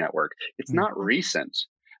University Network? It's not recent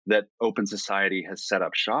that Open Society has set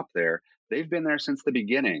up shop there. They've been there since the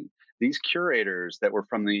beginning. These curators that were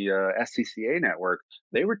from the SCCA network,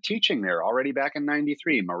 they were teaching there already back in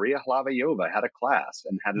 '93. Maria Hlavajova had a class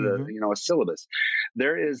and had a syllabus.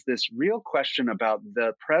 There is this real question about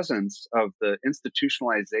the presence of the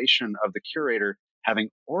institutionalization of the curator having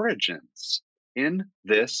origins in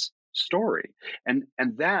this story. And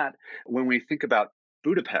that, when we think about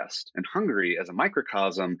Budapest and Hungary as a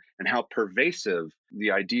microcosm, and how pervasive the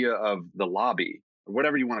idea of the lobby, or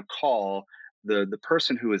whatever you want to call the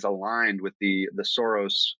person who is aligned with the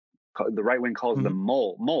Soros, the right wing calls them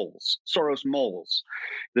moles, Soros moles.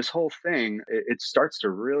 This whole thing, it starts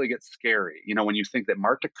to really get scary. You know, when you think that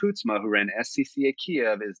Marta Kutsma, who ran SCCA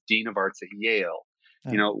Kiev, is Dean of Arts at Yale.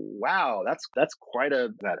 You know, wow, that's quite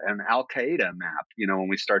an Al Qaeda map. You know, when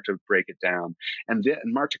we start to break it down, and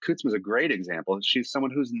Marta Kutsma is a great example. She's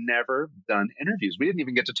someone who's never done interviews. We didn't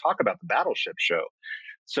even get to talk about the Battleship show.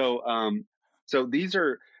 So, so these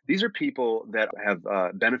are people that have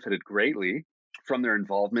benefited greatly from their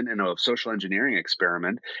involvement in a social engineering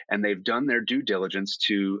experiment, and they've done their due diligence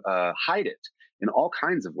to hide it in all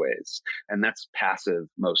kinds of ways, and that's passive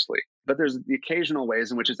mostly. But there's the occasional ways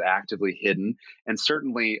in which it's actively hidden, and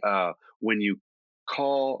certainly when you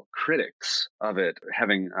call critics of it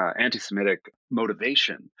having anti-Semitic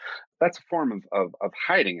motivation, that's a form of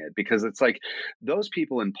hiding it, because it's like those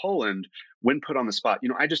people in Poland, when put on the spot, you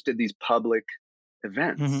know, I just did these public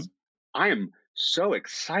events. I am so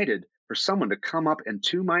excited for someone to come up and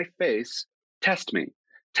to my face, test me,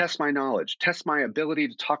 test my knowledge, test my ability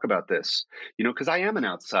to talk about this, you know, because I am an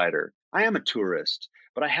outsider. I am a tourist,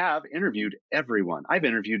 but I have interviewed everyone. I've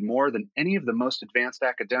interviewed more than any of the most advanced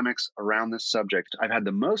academics around this subject. I've had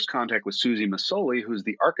the most contact with Susie Masoli, who's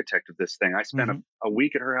the architect of this thing. I spent a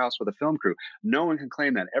week at her house with a film crew. No one can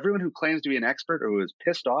claim that. Everyone who claims to be an expert or who is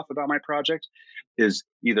pissed off about my project is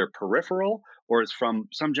either peripheral or is from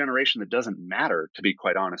some generation that doesn't matter, to be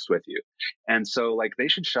quite honest with you. And so, like, they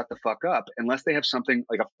should shut the fuck up unless they have something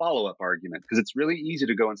like a follow-up argument, because it's really easy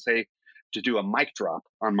to go and say, to do a mic drop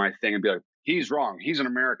on my thing and be like, he's wrong, he's an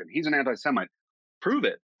American, he's an anti-Semite. Prove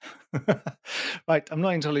it. Right. I'm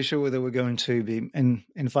not entirely sure whether we're going to be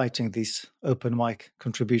inviting these open mic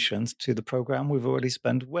contributions to the program. We've already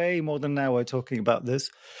spent way more than an hour talking about this.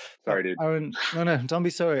 Sorry, dude. Aaron, no, don't be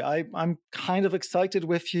sorry. I'm kind of excited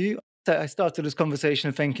with you. I started this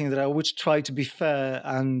conversation thinking that I would try to be fair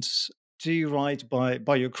and do right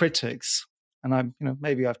by your critics. And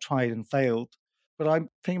maybe I've tried and failed. But I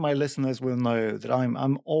think my listeners will know that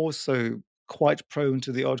I'm also quite prone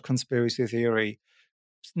to the odd conspiracy theory.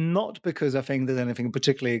 It's not because I think there's anything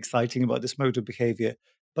particularly exciting about this mode of behavior,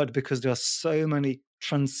 but because there are so many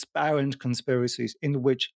transparent conspiracies in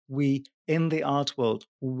which we in the art world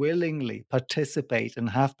willingly participate and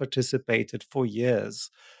have participated for years.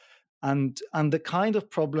 And the kind of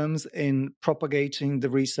problems in propagating the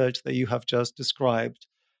research that you have just described,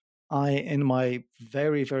 in my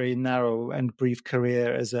very, very narrow and brief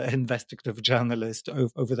career as an investigative journalist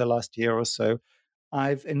over the last year or so,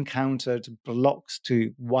 I've encountered blocks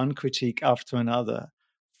to one critique after another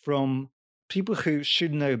from people who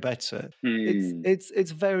should know better.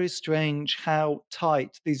 It's very strange how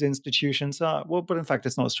tight these institutions are. Well, but in fact,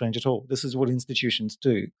 it's not strange at all. This is what institutions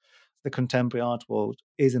do. The contemporary art world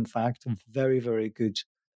is, in fact, a very, very good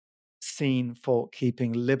scene for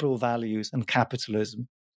keeping liberal values and capitalism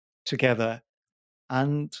together.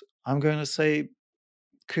 And I'm going to say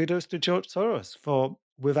kudos to George Soros for,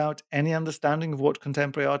 without any understanding of what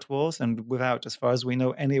contemporary art was and without, as far as we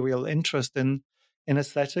know, any real interest in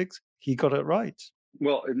aesthetics, he got it right.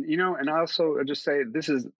 Well, and I also just say this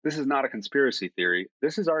is not a conspiracy theory.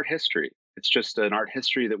 This is art history. It's just an art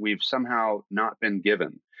history that we've somehow not been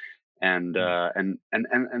given. And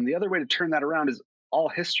the other way to turn that around is all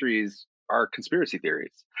histories are conspiracy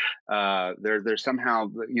theories. They're somehow,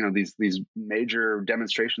 these major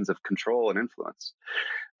demonstrations of control and influence,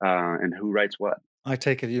 and who writes what. I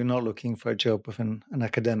take it you're not looking for a job within an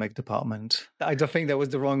academic department. I don't think that was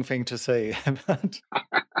the wrong thing to say.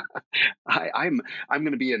 I'm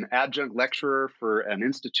going to be an adjunct lecturer for an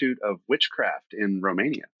Institute of Witchcraft in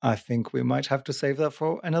Romania. I think we might have to save that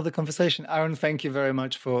for another conversation. Aaron, thank you very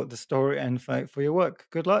much for the story and for your work.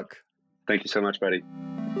 Good luck. Thank you so much, buddy.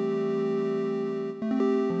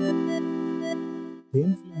 The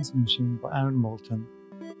Influencing Machine by Aaron Moulton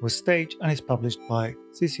was staged and is published by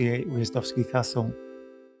CCA Ujazdowski Castle.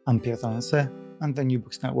 I'm Pierre Lancet, and the New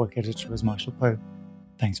Books Network editor is Marshall Poe.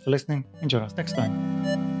 Thanks for listening, and join us next time.